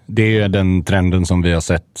 Precis. Det är den trenden som vi har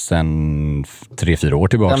sett sedan 3-4 år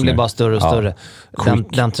tillbaka. Den blir bara större och större.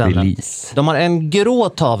 Den trenden. Release. De har en grå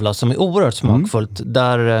tavla som är oerhört smakfullt.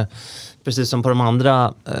 Där, precis som på de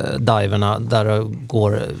andra diverna, där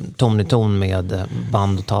går ton i ton med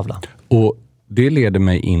band och tavla. Och det leder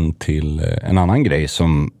mig in till en annan grej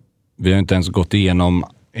som vi har inte ens gått igenom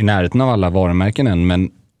i närheten av alla varumärken än.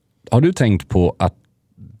 Men har du tänkt på att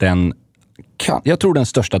jag tror den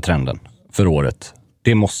största trenden för året,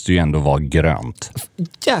 det måste ju ändå vara grönt.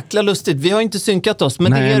 Jäkla lustigt. Vi har inte synkat oss,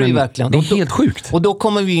 men det är det ju verkligen. Det är helt sjukt. Och då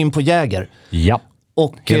kommer vi in på Jäger. Ja.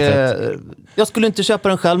 Och jag skulle inte köpa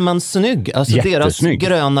den själv, men snygg. Alltså deras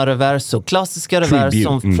gröna reverso. Klassiska revers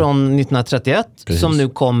som från 1931. Precis. Som nu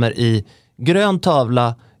kommer i grön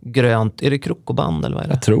tavla, grönt. Är det krokoband eller vad är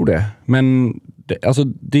det? Jag tror det. Men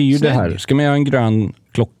det är ju snygg. Det här. Ska man göra en grön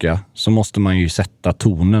klocka så måste man ju sätta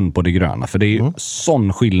tonen på det gröna. För det är ju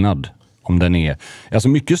sån skillnad om den är alltså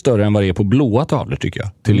mycket större än vad det är på blåa tavlor tycker jag.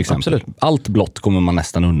 Till exempel. Absolut. Allt blått kommer man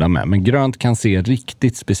nästan undan med. Men grönt kan se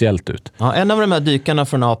riktigt speciellt ut. Ja, en av de här dykarna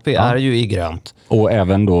från AP är ju i grönt. Och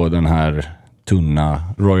även då den här tunna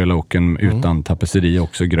Royal Oaken utan tapetseri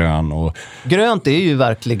också grön. Och grönt är ju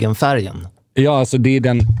verkligen färgen. Ja, alltså det är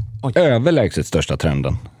den överlägset största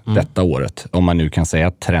trenden detta året. Om man nu kan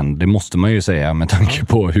säga trend, det måste man ju säga med tanke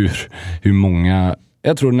på hur många,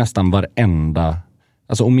 jag tror nästan varenda,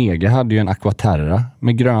 alltså Omega hade ju en Aquaterra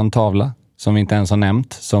med grön tavla som vi inte ens har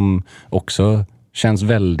nämnt, som också känns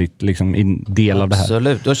väldigt liksom en del av det här.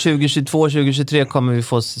 Absolut, och 2022-2023 kommer vi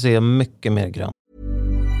få se mycket mer grönt.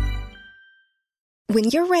 When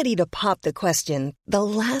you're ready to pop the question, the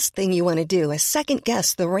last thing you want to do is second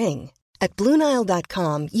guess the ring. At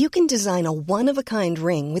BlueNile.com, you can design a one-of-a-kind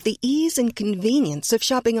ring with the ease and convenience of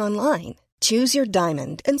shopping online. Choose your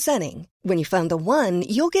diamond and setting. When you find the one,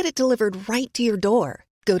 you'll get it delivered right to your door.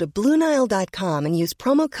 Go to BlueNile.com and use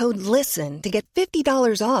promo code LISTEN to get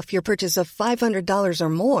 $50 off your purchase of $500 or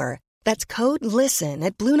more. That's code LISTEN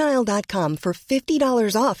at BlueNile.com for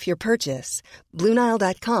 $50 off your purchase.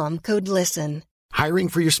 BlueNile.com, code LISTEN. Hiring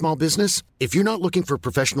for your small business? If you're not looking for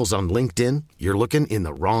professionals on LinkedIn, you're looking in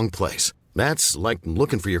the wrong place. That's like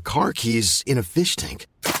looking for your car keys in a fish tank.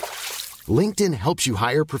 LinkedIn helps you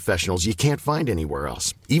hire professionals you can't find anywhere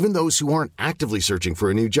else, even those who aren't actively searching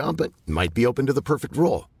for a new job but might be open to the perfect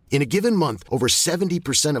role. In a given month, over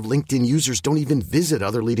 70% of LinkedIn users don't even visit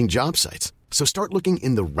other leading job sites. So start looking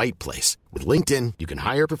in the right place. With LinkedIn, you can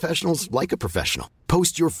hire professionals like a professional.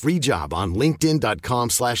 Post your free job on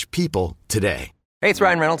linkedin.com/people today. Hey, it's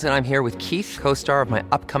Ryan Reynolds, and I'm here with Keith, co-star of my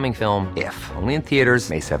upcoming film, If, only in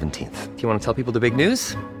theaters May 17th. Do you want to tell people the big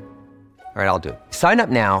news? All right, I'll do it. Sign up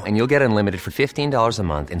now and you'll get unlimited for $15 a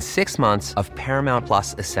month and 6 months of Paramount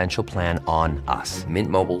Plus Essential Plan on us.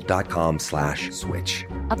 MintMobile.com/switch.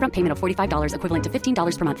 Upfront payment of $45 equivalent to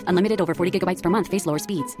 $15 per month. Unlimited over 40 gigabytes per month. Face lower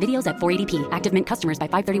speeds. Videos at 480p. Active Mint customers by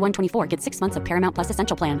 531.24 get 6 months of Paramount Plus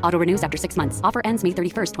Essential Plan. Auto renews after 6 months. Offer ends May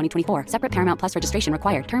 31st, 2024. Separate Paramount Plus registration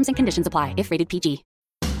required. Terms and conditions apply if rated PG.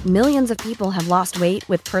 Millions of people have lost weight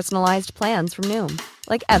with personalized plans from Noom.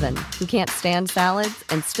 Like Evan, who can't stand salads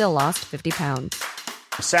and still lost 50 pounds.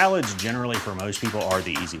 Salads generally for most people are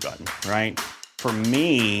the easy button, right? For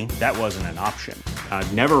me, that wasn't an option.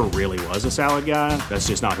 I never really was a salad guy. That's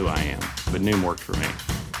just not who I am. But Noom worked for me.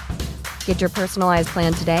 Get your personalized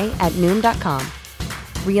plan today at Noom.com.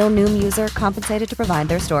 Real Noom user compensated to provide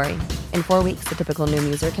their story. In 4 weeks, the typical Noom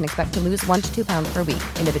user can expect to lose 1 to 2 pounds per week.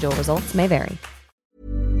 Individual results may vary.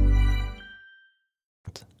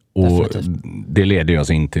 Och det leder oss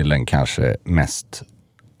in till den kanske mest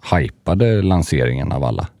hypade lanseringen av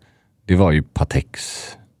alla. Det var ju Pateks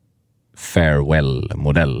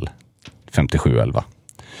Farewell-modell 5711.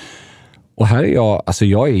 Och här är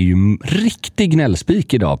jag är ju riktig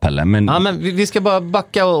gnällspik idag, Pelle. Men... Ja, men vi ska bara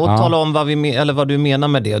backa och tala om vad du menar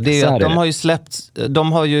med det. Det är att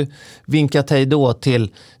de har ju vinkat hej då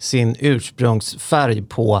till sin ursprungsfärg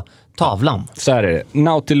på tavlan. Så här är det.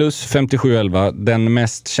 Nautilus 5711, den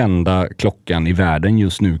mest kända klockan i världen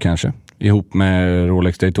just nu kanske. Ihop med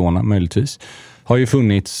Rolex Daytona möjligtvis. Har ju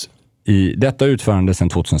funnits i detta utförande sedan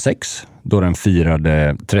 2006. Då den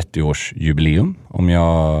firade 30-årsjubileum, om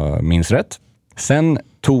jag minns rätt. Sen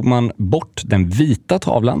tog man bort den vita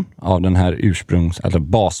tavlan av den här alltså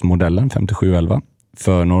basmodellen 5711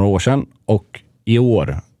 för några år sedan. Och i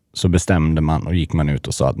år så bestämde man och gick man ut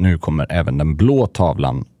och sa att nu kommer även den blå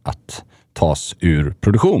tavlan att tas ur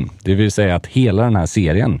produktion. Det vill säga att hela den här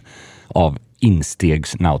serien av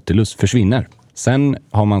instegs Nautilus försvinner. Sen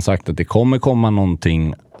har man sagt att det kommer komma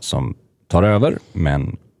någonting som tar över,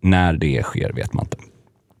 men när det sker vet man inte.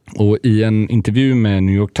 Och i en intervju med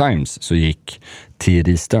New York Times så gick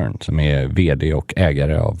Thierry Stern, som är vd och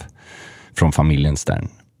ägare från familjen Stern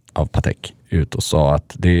av Patek, ut och sa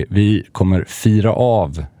att vi kommer fira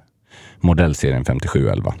av modellserien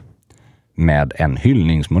 5711 med en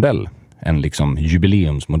hyllningsmodell, en liksom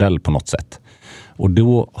jubileumsmodell på något sätt. Och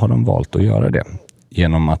då har de valt att göra det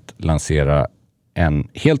genom att lansera en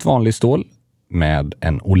helt vanlig stål med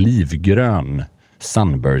en olivgrön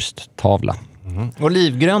Sunburst-tavla.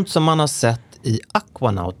 Olivgrönt som man har sett i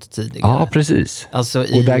Aquanaut tidigare. Ja, precis. Alltså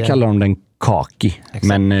och där kallar de den kaki, exakt.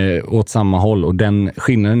 Men åt samma håll. Och den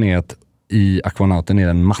skillnaden är att i Aquanauten är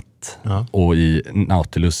den matt. Ja. Och i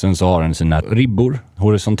Nautilusen så har den sina ribbor,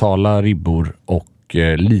 horisontala ribbor och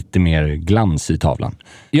lite mer glans i tavlan.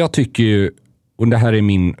 Jag tycker ju, och det här är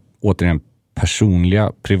min återigen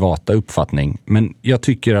personliga, privata uppfattning, men jag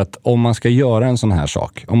tycker att om man ska göra en sån här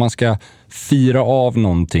sak, om man ska fira av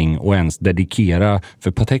någonting och ens dedikera,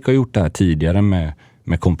 för Patek har gjort det här tidigare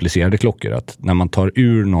med komplicerade klockor, att när man tar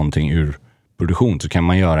ur någonting ur produktion så kan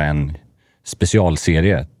man göra en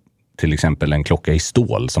specialserie, till exempel en klocka i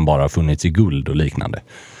stål som bara har funnits i guld och liknande.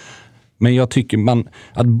 Men jag tycker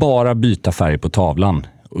att bara byta färg på tavlan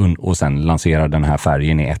och sen lansera den här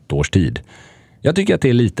färgen i 1 års tid. Jag tycker att det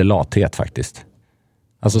är lite lathet faktiskt.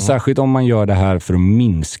 Alltså särskilt om man gör det här för att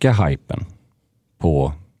minska hypen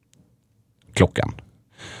på klockan.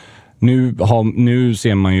 Nu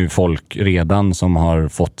ser man ju folk redan som har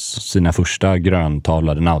fått sina första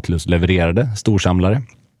gröntavlade Nautilus levererade, storsamlare.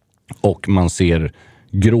 Och man ser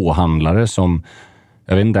gråhandlare som,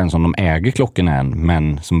 jag vet inte ens om de äger klockorna än,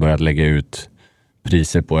 men som börjat lägga ut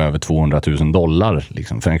priser på över $200,000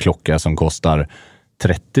 liksom, för en klocka som kostar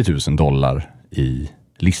 $30,000 i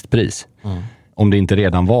listpris. Om det inte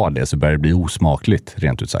redan var det så börjar det bli osmakligt,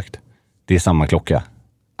 rent ut sagt. Det är samma klocka.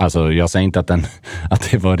 Alltså jag säger inte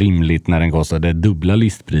att det var rimligt när den kostade dubbla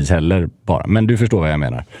listpris heller bara. Men du förstår vad jag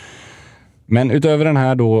menar. Men utöver den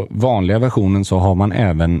här då vanliga versionen så har man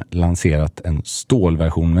även lanserat en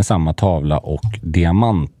stålversion med samma tavla och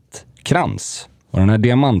diamantkrans. Och den här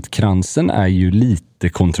diamantkransen är ju lite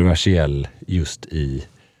kontroversiell just i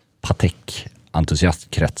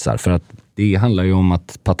Patek-entusiastkretsar. För att det handlar ju om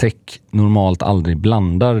att Patek normalt aldrig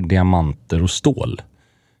blandar diamanter och stål.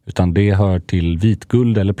 Utan det hör till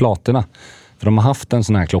vitguld eller platina. För de har haft en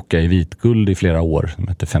sån här klocka i vitguld i flera år som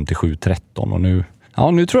heter 5713. Och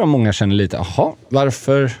nu tror jag många känner lite,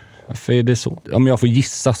 varför är det så? Om jag får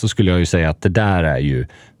gissa så skulle jag ju säga att det där är ju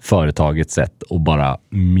företagets sätt att bara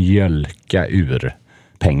mjölka ur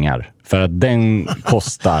pengar. För att den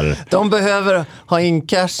kostar... De behöver ha in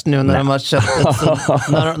cash nu när de har köpt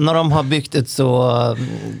när de har byggt ett så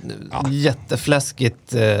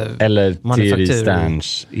jättefläskigt eller Thierry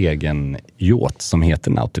Sterns egen yacht som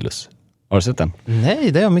heter Nautilus. Har du sett den?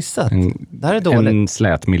 Nej, det har jag missat. Det här är dåligt. En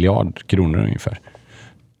slät miljard kronor ungefär.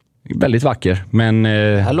 Väldigt vacker, men...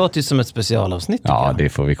 Det här låter ju som ett specialavsnitt. Ja, det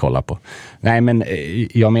får vi kolla på. Nej, men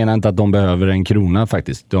jag menar inte att de behöver en krona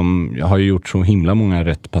faktiskt. De har ju gjort så himla många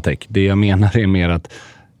rätt Patek. Det jag menar är mer att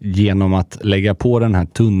genom att lägga på den här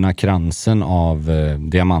tunna kransen av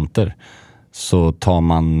diamanter så tar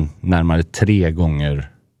man närmare 3 gånger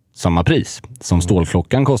samma pris som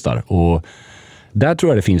stålklockan kostar. Och där tror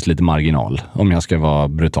jag det finns lite marginal, om jag ska vara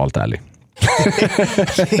brutalt ärlig.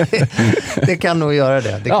 Det kan nog göra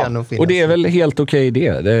det. Kan nog finnas. Och det är väl helt okej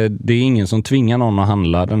det. Det är ingen som tvingar någon att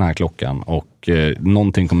handla den här klockan. Och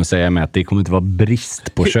någonting kommer säga med att det kommer inte vara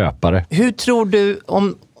brist på köpare. Hur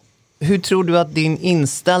tror du att din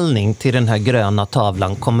inställning till den här gröna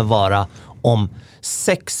tavlan kommer vara om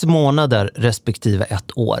 6 månader respektive 1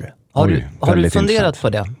 år? Har du funderat på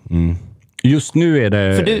det? Mm. Just nu är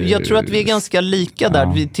det... För jag tror att vi är ganska lika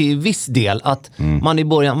där till viss del. Att man i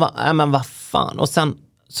början, men vad fan. Och sen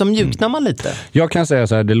så mjuknar man lite. Jag kan säga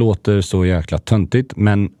så här, det låter så jäkla töntigt.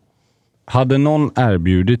 Men hade någon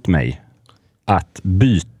erbjudit mig att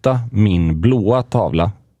byta min blåa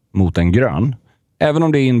tavla mot en grön, även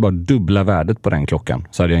om det innebar dubbla värdet på den klockan,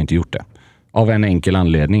 så hade jag inte gjort det. Av en enkel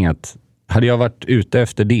anledning att hade jag varit ute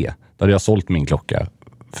efter det, då hade jag sålt min klocka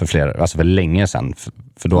för länge sedan.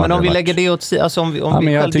 För då men om vi lägger det åt sidan, alltså om vi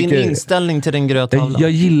själv din inställning till den gröna tavlan.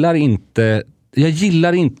 Jag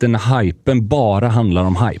gillar inte när hypen bara handlar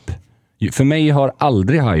om hype. För mig har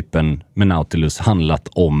aldrig hypen med Nautilus handlat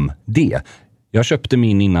om det. Jag köpte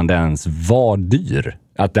min innan den ens var dyr.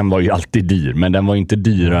 Att den var ju alltid dyr, men den var inte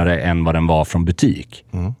dyrare än vad den var från butik.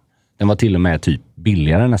 Den var till och med typ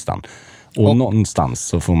billigare nästan. Och någonstans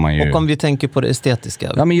så får man ju... Och om vi tänker på det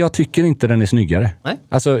estetiska? Ja, men jag tycker inte den är snyggare. Nej.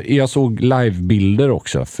 Alltså, jag såg livebilder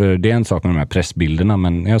också. För det är en sak med de här pressbilderna.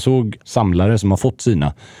 Men jag såg samlare som har fått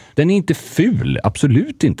sina. Den är inte ful.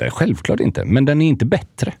 Absolut inte. Självklart inte. Men den är inte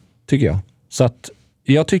bättre, tycker jag. Så att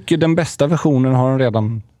jag tycker den bästa versionen har den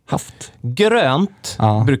redan haft. Grönt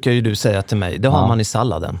brukar ju du säga till mig. Det har man i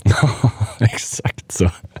salladen. Exakt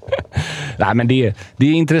så. Nej, men det är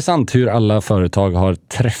intressant hur alla företag har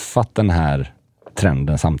träffat den här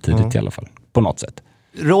trenden samtidigt i alla fall. På något sätt.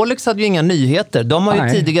 Rolex hade ju inga nyheter. De har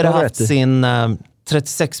ju tidigare haft sin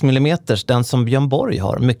 36 mm, den som Björn Borg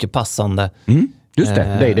har. Mycket passande. Just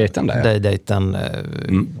det, Day-Dayton där. Day-Dayton,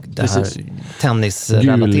 det här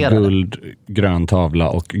tennisrelaterade. Guld, grön tavla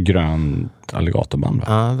och grönt alligatorband. Va?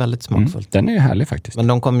 Ja, väldigt smakfullt. Den är ju härlig faktiskt. Men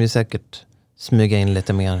de kommer ju säkert smyga in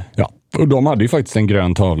lite mer. Ja, och de hade ju faktiskt en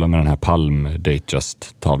grön tavla med den här Palm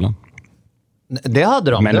Datejust-tavlan. Det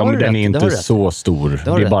hade de. Men den är inte så stor.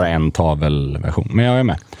 Det är bara en tavelversion. Men jag är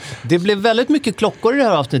med. Det blev väldigt mycket klockor i det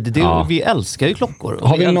här avsnittet. Vi älskar ju klockor.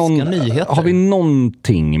 Och vi älskar nyheter. Har vi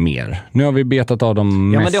någonting mer? Nu har vi betat av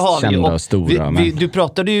de mest kända stora.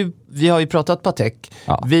 Vi har ju pratat Patek.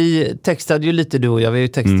 Ja. Vi textade ju lite du och jag. Vi har ju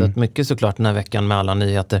textat mycket såklart den här veckan med alla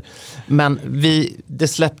nyheter. Men det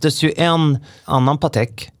släpptes ju en annan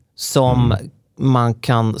Patek som man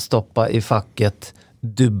kan stoppa i facket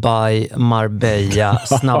Dubai, Marbella,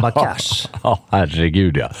 snabba cash. Ja,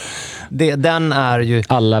 herregud ja. Den är ju...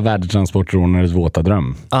 Alla värdetransportrånares våta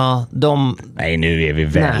dröm. Ja, Nej, nu är vi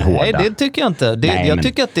väl hårda. Nej, det tycker jag inte. Jag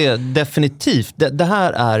tycker att det är definitivt... Det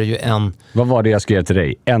här är ju en... Vad var det jag skrev till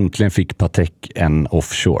dig? Äntligen fick Patek en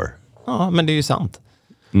offshore. Ja, men det är ju sant.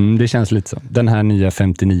 Det känns lite så. Den här nya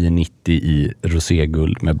 5990 i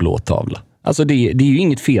roséguld med blå tavla. Alltså det är ju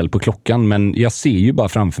inget fel på klockan, men jag ser ju bara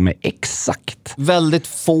framför mig exakt. Väldigt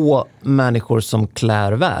få människor som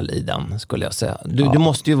klär väl i den, skulle jag säga. Du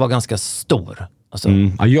måste ju vara ganska stor. Alltså.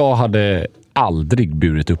 Ja, jag hade aldrig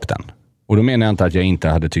burit upp den. Och då menar jag inte att jag inte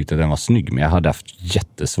hade tyckt att den var snygg, men jag hade haft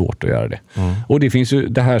jättesvårt att göra det. Och det finns ju,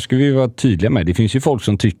 det här ska vi vara tydliga med, det finns ju folk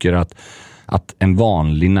som tycker att en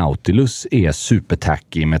vanlig Nautilus är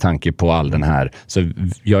supertacky med tanke på all den här. Så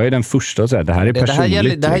jag är den första att säga, det här är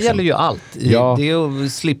personligt. Det här gäller ju allt. Ja. Det är ju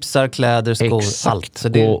slipsar, kläder, skor, exakt. Allt.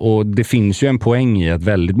 Så och det finns ju en poäng i att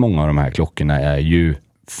väldigt många av de här klockorna är ju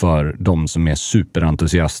för de som är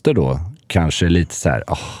superentusiaster då, kanske lite så här,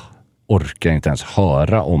 orkar inte ens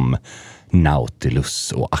höra om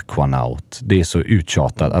Nautilus och Aquanaut. Det är så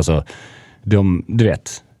uttjatat. Alltså, du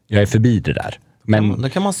vet, jag är förbi det där. Men, då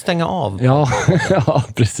kan man stänga av. Ja, ja,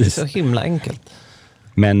 precis. Det är så himla enkelt.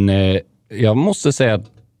 Men jag måste säga att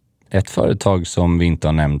ett företag som vi inte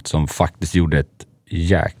har nämnt som faktiskt gjorde ett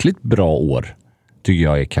jäkligt bra år tycker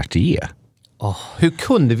jag är Cartier. Hur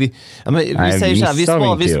kunde vi... Ja, men vi säger så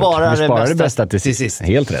här, vi sparar det bästa till sist.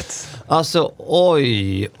 Helt rätt. Alltså,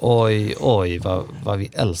 oj, vad vi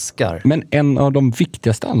älskar. Men en av de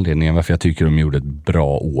viktigaste anledningarna varför jag tycker de gjorde ett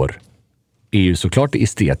bra år är ju såklart det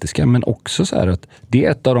estetiska, men också så här att det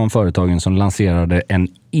är ett av de företagen som lanserade en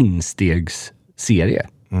instegsserie.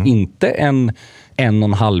 Inte en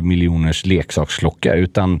 1,5 miljoners leksaksklocka,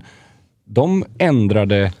 utan de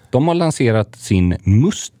har lanserat sin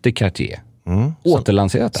Must de Cartier.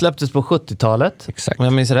 Återlanserat. Släpptes på 70-talet, exakt. Om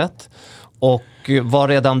jag minns rätt. Och var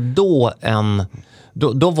redan då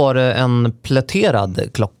då var det en pläterad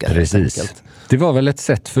klocka. Precis. Det var väl ett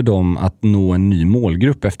sätt för dem att nå en ny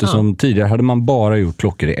målgrupp, eftersom tidigare hade man bara gjort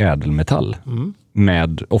klockor i ädelmetall.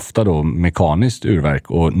 Med ofta då mekaniskt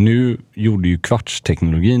urverk, och nu gjorde ju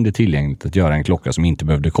kvartsteknologin det tillgängligt att göra en klocka som inte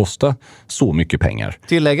behövde kosta så mycket pengar.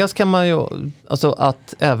 Tilläggas kan man ju alltså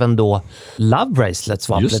att även då Love Bracelets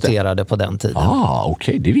var pläterade på den tiden.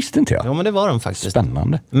 Okej, det visste inte jag. Ja, men det var de faktiskt.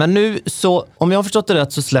 Spännande. Men nu så, om jag har förstått det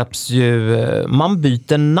rätt, så släpps ju, man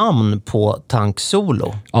byter namn på Tank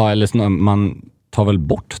Solo. Ja, eller man tar väl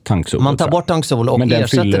bort Tank Solo. Man tar bort Tank Solo och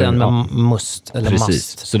ersätter den med Must eller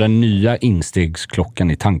Must. Så den nya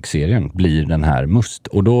instegsklockan i tankserien blir den här Must.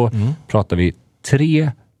 Och då pratar vi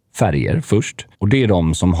 3 färger först. Och det är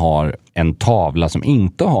de som har en tavla som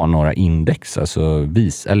inte har några index. Alltså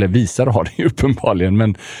visare har det ju uppenbarligen,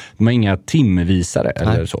 men de har inga timvisare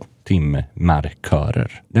eller så.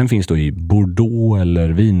 Timmarkörer. Den finns då i bordeaux eller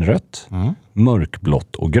vinrött,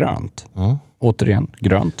 mörkblått och grönt. Återigen,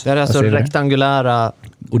 grönt. Det är alltså rektangulära...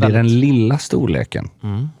 Och det är den lilla storleken.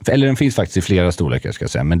 Eller den finns faktiskt i flera storlekar, ska jag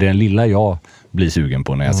säga. Men det är den lilla jag blir sugen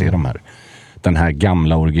på när jag ser de här. Den här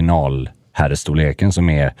gamla original herrstorleken som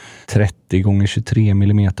är 30x23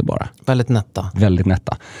 mm bara. Väldigt nätta. Väldigt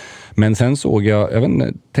nätta. Men sen såg jag vet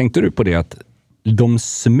inte, tänkte du på det att de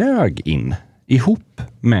smög in ihop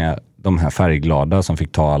med de här färgglada som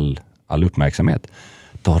fick ta all uppmärksamhet.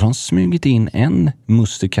 Då har de smugit in en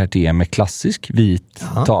Must de Cartier med klassisk vit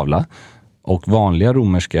tavla och vanliga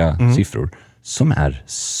romerska siffror som är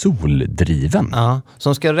soldriven. Ja,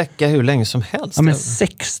 som ska räcka hur länge som helst. Ja, men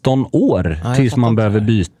 16 år tills man behöver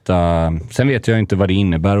byta. Sen vet jag inte vad det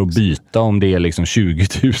innebär att byta, om det är liksom 20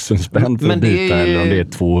 000 spänn för att byta eller om det är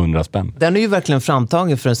 200 spänn. Den är ju verkligen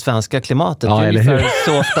framtagen för det svenska klimatet. Ja, det är ungefär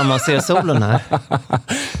så ofta man ser solen här.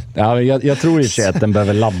 Ja, jag tror i sig att den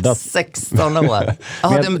behöver laddas. 16 år.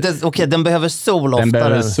 Okej, den behöver sol oftare. Den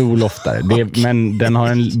behöver sol oftare. Men den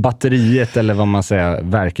har batteriet, eller vad man säger,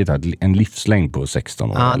 verket har en livslängd livslängd på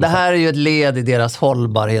 16 år. Ja, det här är ju ett led i deras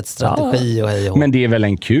hållbarhetsstrategi och hej och. Men det är väl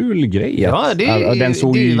en kul grej. Ja, det är, den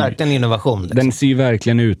såg det är ju ju verkligen innovation. Liksom. Den ser ju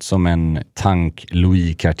verkligen ut som en tank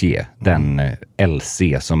Louis Cartier. Den LC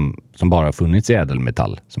som bara har funnits i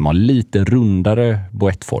ädelmetall. Som har lite rundare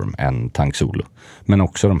boettform än tank Solo. Men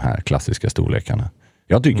också de här klassiska storlekarna.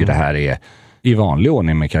 Jag tycker det här är i vanlig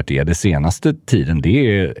ordning med Cartier. Det senaste tiden,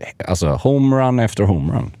 det är alltså homerun efter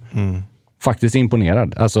homerun. Faktiskt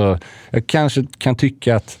imponerad. Alltså, jag kanske kan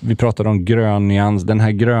tycka att vi pratade om grön nyans. Den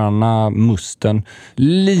här gröna musten.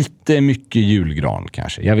 Lite mycket julgran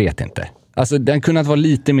kanske. Jag vet inte. Alltså den kunde vara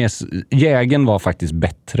lite mer... Jägen var faktiskt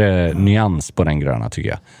bättre nyans på den gröna tycker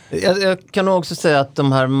jag. Jag kan nog också säga att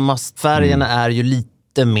de här mastfärgerna är ju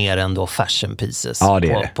lite mer ändå fashion pieces. Ja,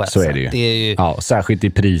 det är det. På Så är det ju. Det är ju... Ja, särskilt i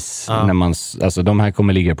pris. När man, alltså, de här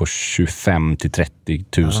kommer ligga på 25 till 30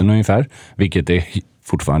 000 ungefär. Vilket är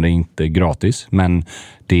fortfarande inte gratis. Men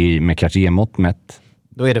det är med Cartier-mått mätt.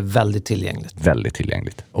 Då är det väldigt tillgängligt. Väldigt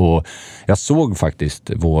tillgängligt. Och jag såg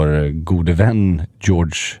faktiskt vår gode vän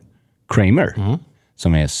George Kramer.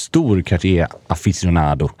 Som är stor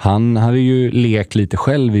Cartier-aficionado. Han hade ju lekt lite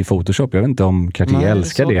själv i Photoshop. Jag vet inte om Cartier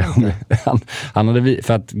älskar det. Han hade,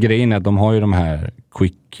 för att grejen är att de har ju de här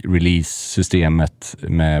quick release-systemet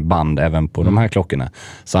med band även på de här klockorna.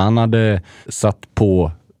 Så han hade satt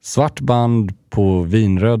på svart band på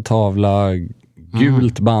vinröd tavla,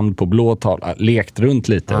 gult band på blå tavla, lekt runt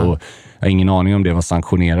lite och jag har ingen aning om det var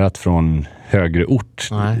sanktionerat från högre ort.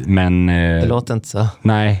 Nej, men det låter inte så.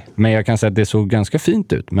 Nej, men jag kan säga att det såg ganska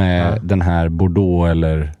fint ut med den här bordeaux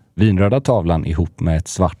eller vinröda tavlan ihop med ett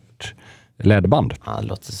svart läderband. Ja, det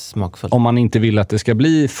låter smakfullt. Om man inte vill att det ska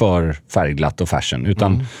bli för färgglatt och fashion,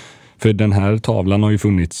 utan för den här tavlan har ju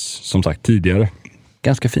funnits som sagt tidigare.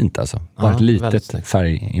 Ganska fint alltså. Bara ett litet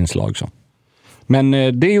färginslag så. Men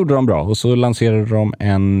det gjorde de bra och så lanserade de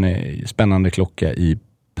en spännande klocka i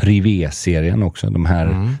Privé-serien också. De här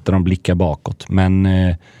där de blickar bakåt. Men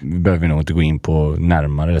vi behöver nog inte gå in på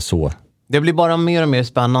närmare så. Det blir bara mer och mer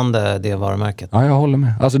spännande det varumärket. Ja, jag håller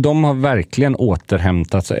med. Alltså de har verkligen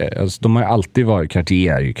återhämtat sig. Alltså, de har ju alltid varit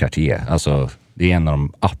Cartier är ju Cartier. Alltså det är en av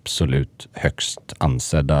de absolut högst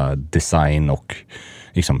ansedda design och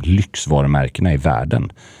liksom lyxvarumärkena i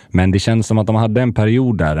världen. Men det känns som att de hade en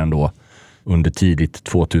period där ändå under tidigt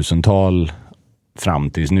 2000-tal fram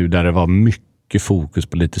tills nu där det var mycket fokus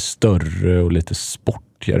på lite större och lite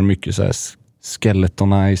sportigare, mycket så här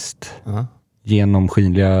skeletonized,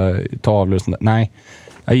 genomskinliga tavlor och sånt där. Nej,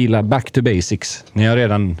 jag gillar back to basics. Ni har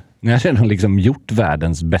redan liksom gjort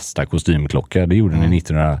världens bästa kostymklocka. Det gjorde ni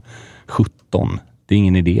 1917. Det är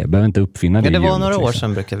ingen idé, behöver inte uppfinna det. Ja, det var några år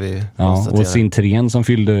sedan brukar vi konstatera. Och Cintrén som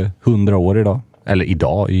fyllde 100 år idag. Eller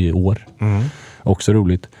idag, i år. Också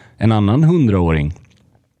roligt. En annan 100-åring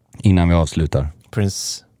innan vi avslutar.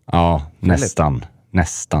 Prince. Ja, nästan.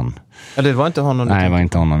 Eller det var inte honom. Nej, det var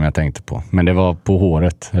inte honom jag tänkte på. Men det var på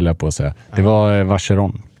håret, höll jag på att säga. Det var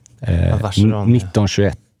Vacheron.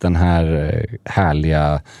 1921, den här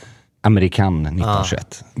härliga Amerikan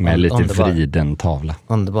 1921. Med lite underbar. Vriden tavla.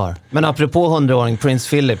 Underbar. Men apropå 100-åring, Prince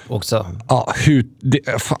Philip också. Ja,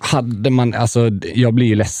 hade man, alltså jag blir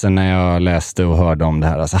ju ledsen när jag läste och hörde om det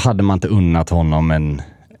här. Alltså hade man inte unnat honom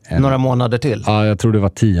några månader till? Ja, jag tror det var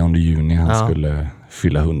 10 juni han skulle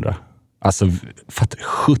fylla 100. Alltså, för att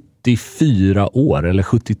 74 år eller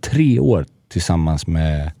 73 år tillsammans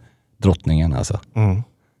med drottningen alltså.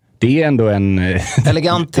 Det är ändå en...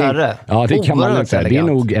 Elegant herre. Ja, det kan man säga. Det är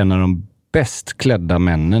nog en av de bäst klädda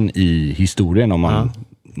männen i historien om man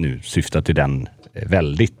nu syftar till den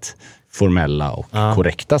väldigt formella och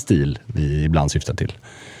korrekta stil vi ibland syftar till.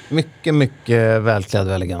 Mycket, mycket välklädd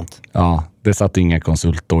och elegant. Ja, det satt inga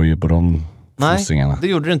konsultdojor på de fossingarna. Nej, det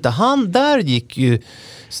gjorde det inte. Där gick ju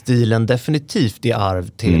stilen definitivt i arv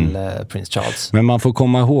till Prince Charles. Men man får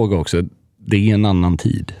komma ihåg också, det är en annan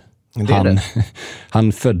tid.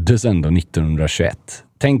 Han föddes ändå 1921.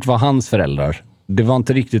 Tänk vad hans föräldrar. Det var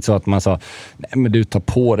inte riktigt så att man sa, nej men du tar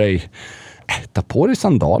på dig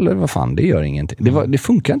sandaler, vad fan, det gör ingenting. Det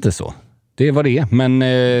funkar inte så. Det är vad det är. Men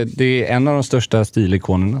det är en av de största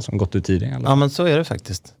stilikonerna som gått ut tidigare. Ja, men så är det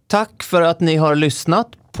faktiskt. Tack för att ni har lyssnat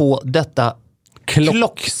på detta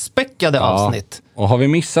klockspäckade avsnitt. Och har vi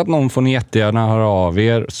missat någon får ni jättegärna höra av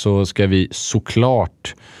er, så ska vi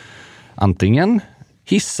såklart antingen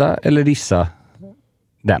hissa eller dissa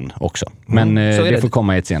den också. Men det får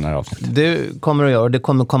komma i ett senare avsnitt. Det kommer att göra. Det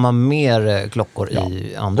kommer komma mer klockor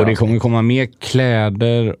i andra. Och det kommer komma mer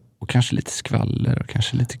kläder och kanske lite skvaller och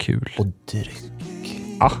kanske lite kul. Och dryck.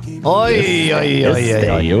 Oj.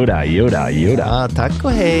 Joda. Ja, tack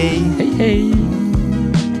och hej. Hej.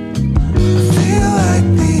 I feel like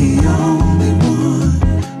the only one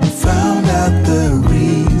who found out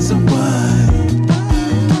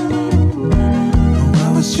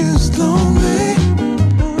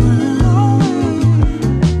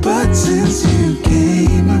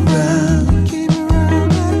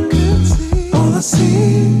I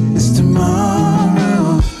see is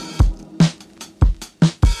tomorrow.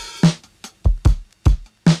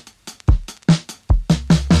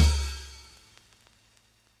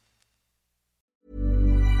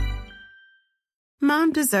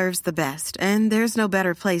 Mom deserves the best, and there's no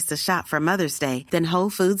better place to shop for Mother's Day than Whole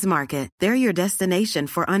Foods Market. They're your destination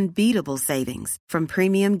for unbeatable savings, from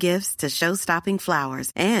premium gifts to show-stopping flowers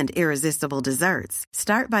and irresistible desserts.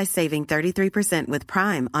 Start by saving 33% with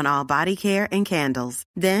Prime on all body care and candles.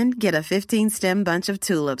 Then get a 15-stem bunch of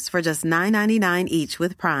tulips for just $9.99 each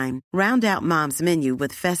with Prime. Round out Mom's menu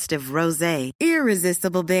with festive rosé,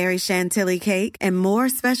 irresistible berry chantilly cake, and more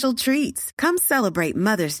special treats. Come celebrate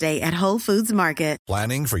Mother's Day at Whole Foods Market.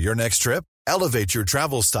 Planning for your next trip? Elevate your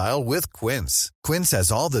travel style with Quince. Quince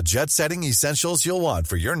has all the jet-setting essentials you'll want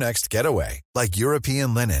for your next getaway, like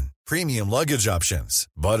European linen, premium luggage options,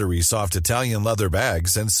 buttery soft Italian leather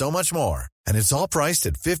bags, and so much more. And it's all priced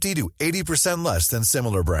at 50 to 80% less than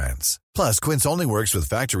similar brands. Plus, Quince only works with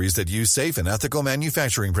factories that use safe and ethical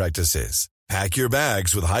manufacturing practices. Pack your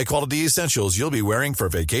bags with high-quality essentials you'll be wearing for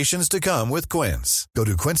vacations to come with Quince. Go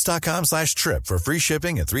to quince.com/trip for free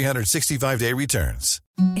shipping and 365-day returns.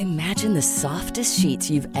 Imagine the softest sheets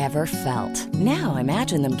you've ever felt. Now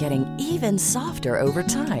imagine them getting even softer over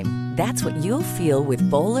time. That's what you'll feel with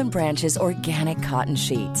Boll & Branch's organic cotton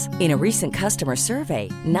sheets. In a recent customer survey,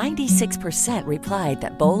 96% replied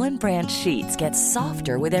that Boll & Branch sheets get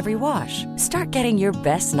softer with every wash. Start getting your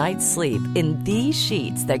best night's sleep in these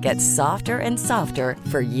sheets that get softer and softer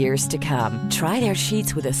for years to come. Try their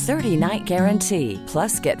sheets with a 30-night guarantee.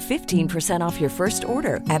 Plus, get 15% off your first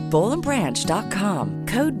order at bollandbranch.com.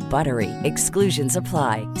 Code BUTTERY. Exclusions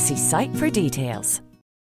apply. See site for details.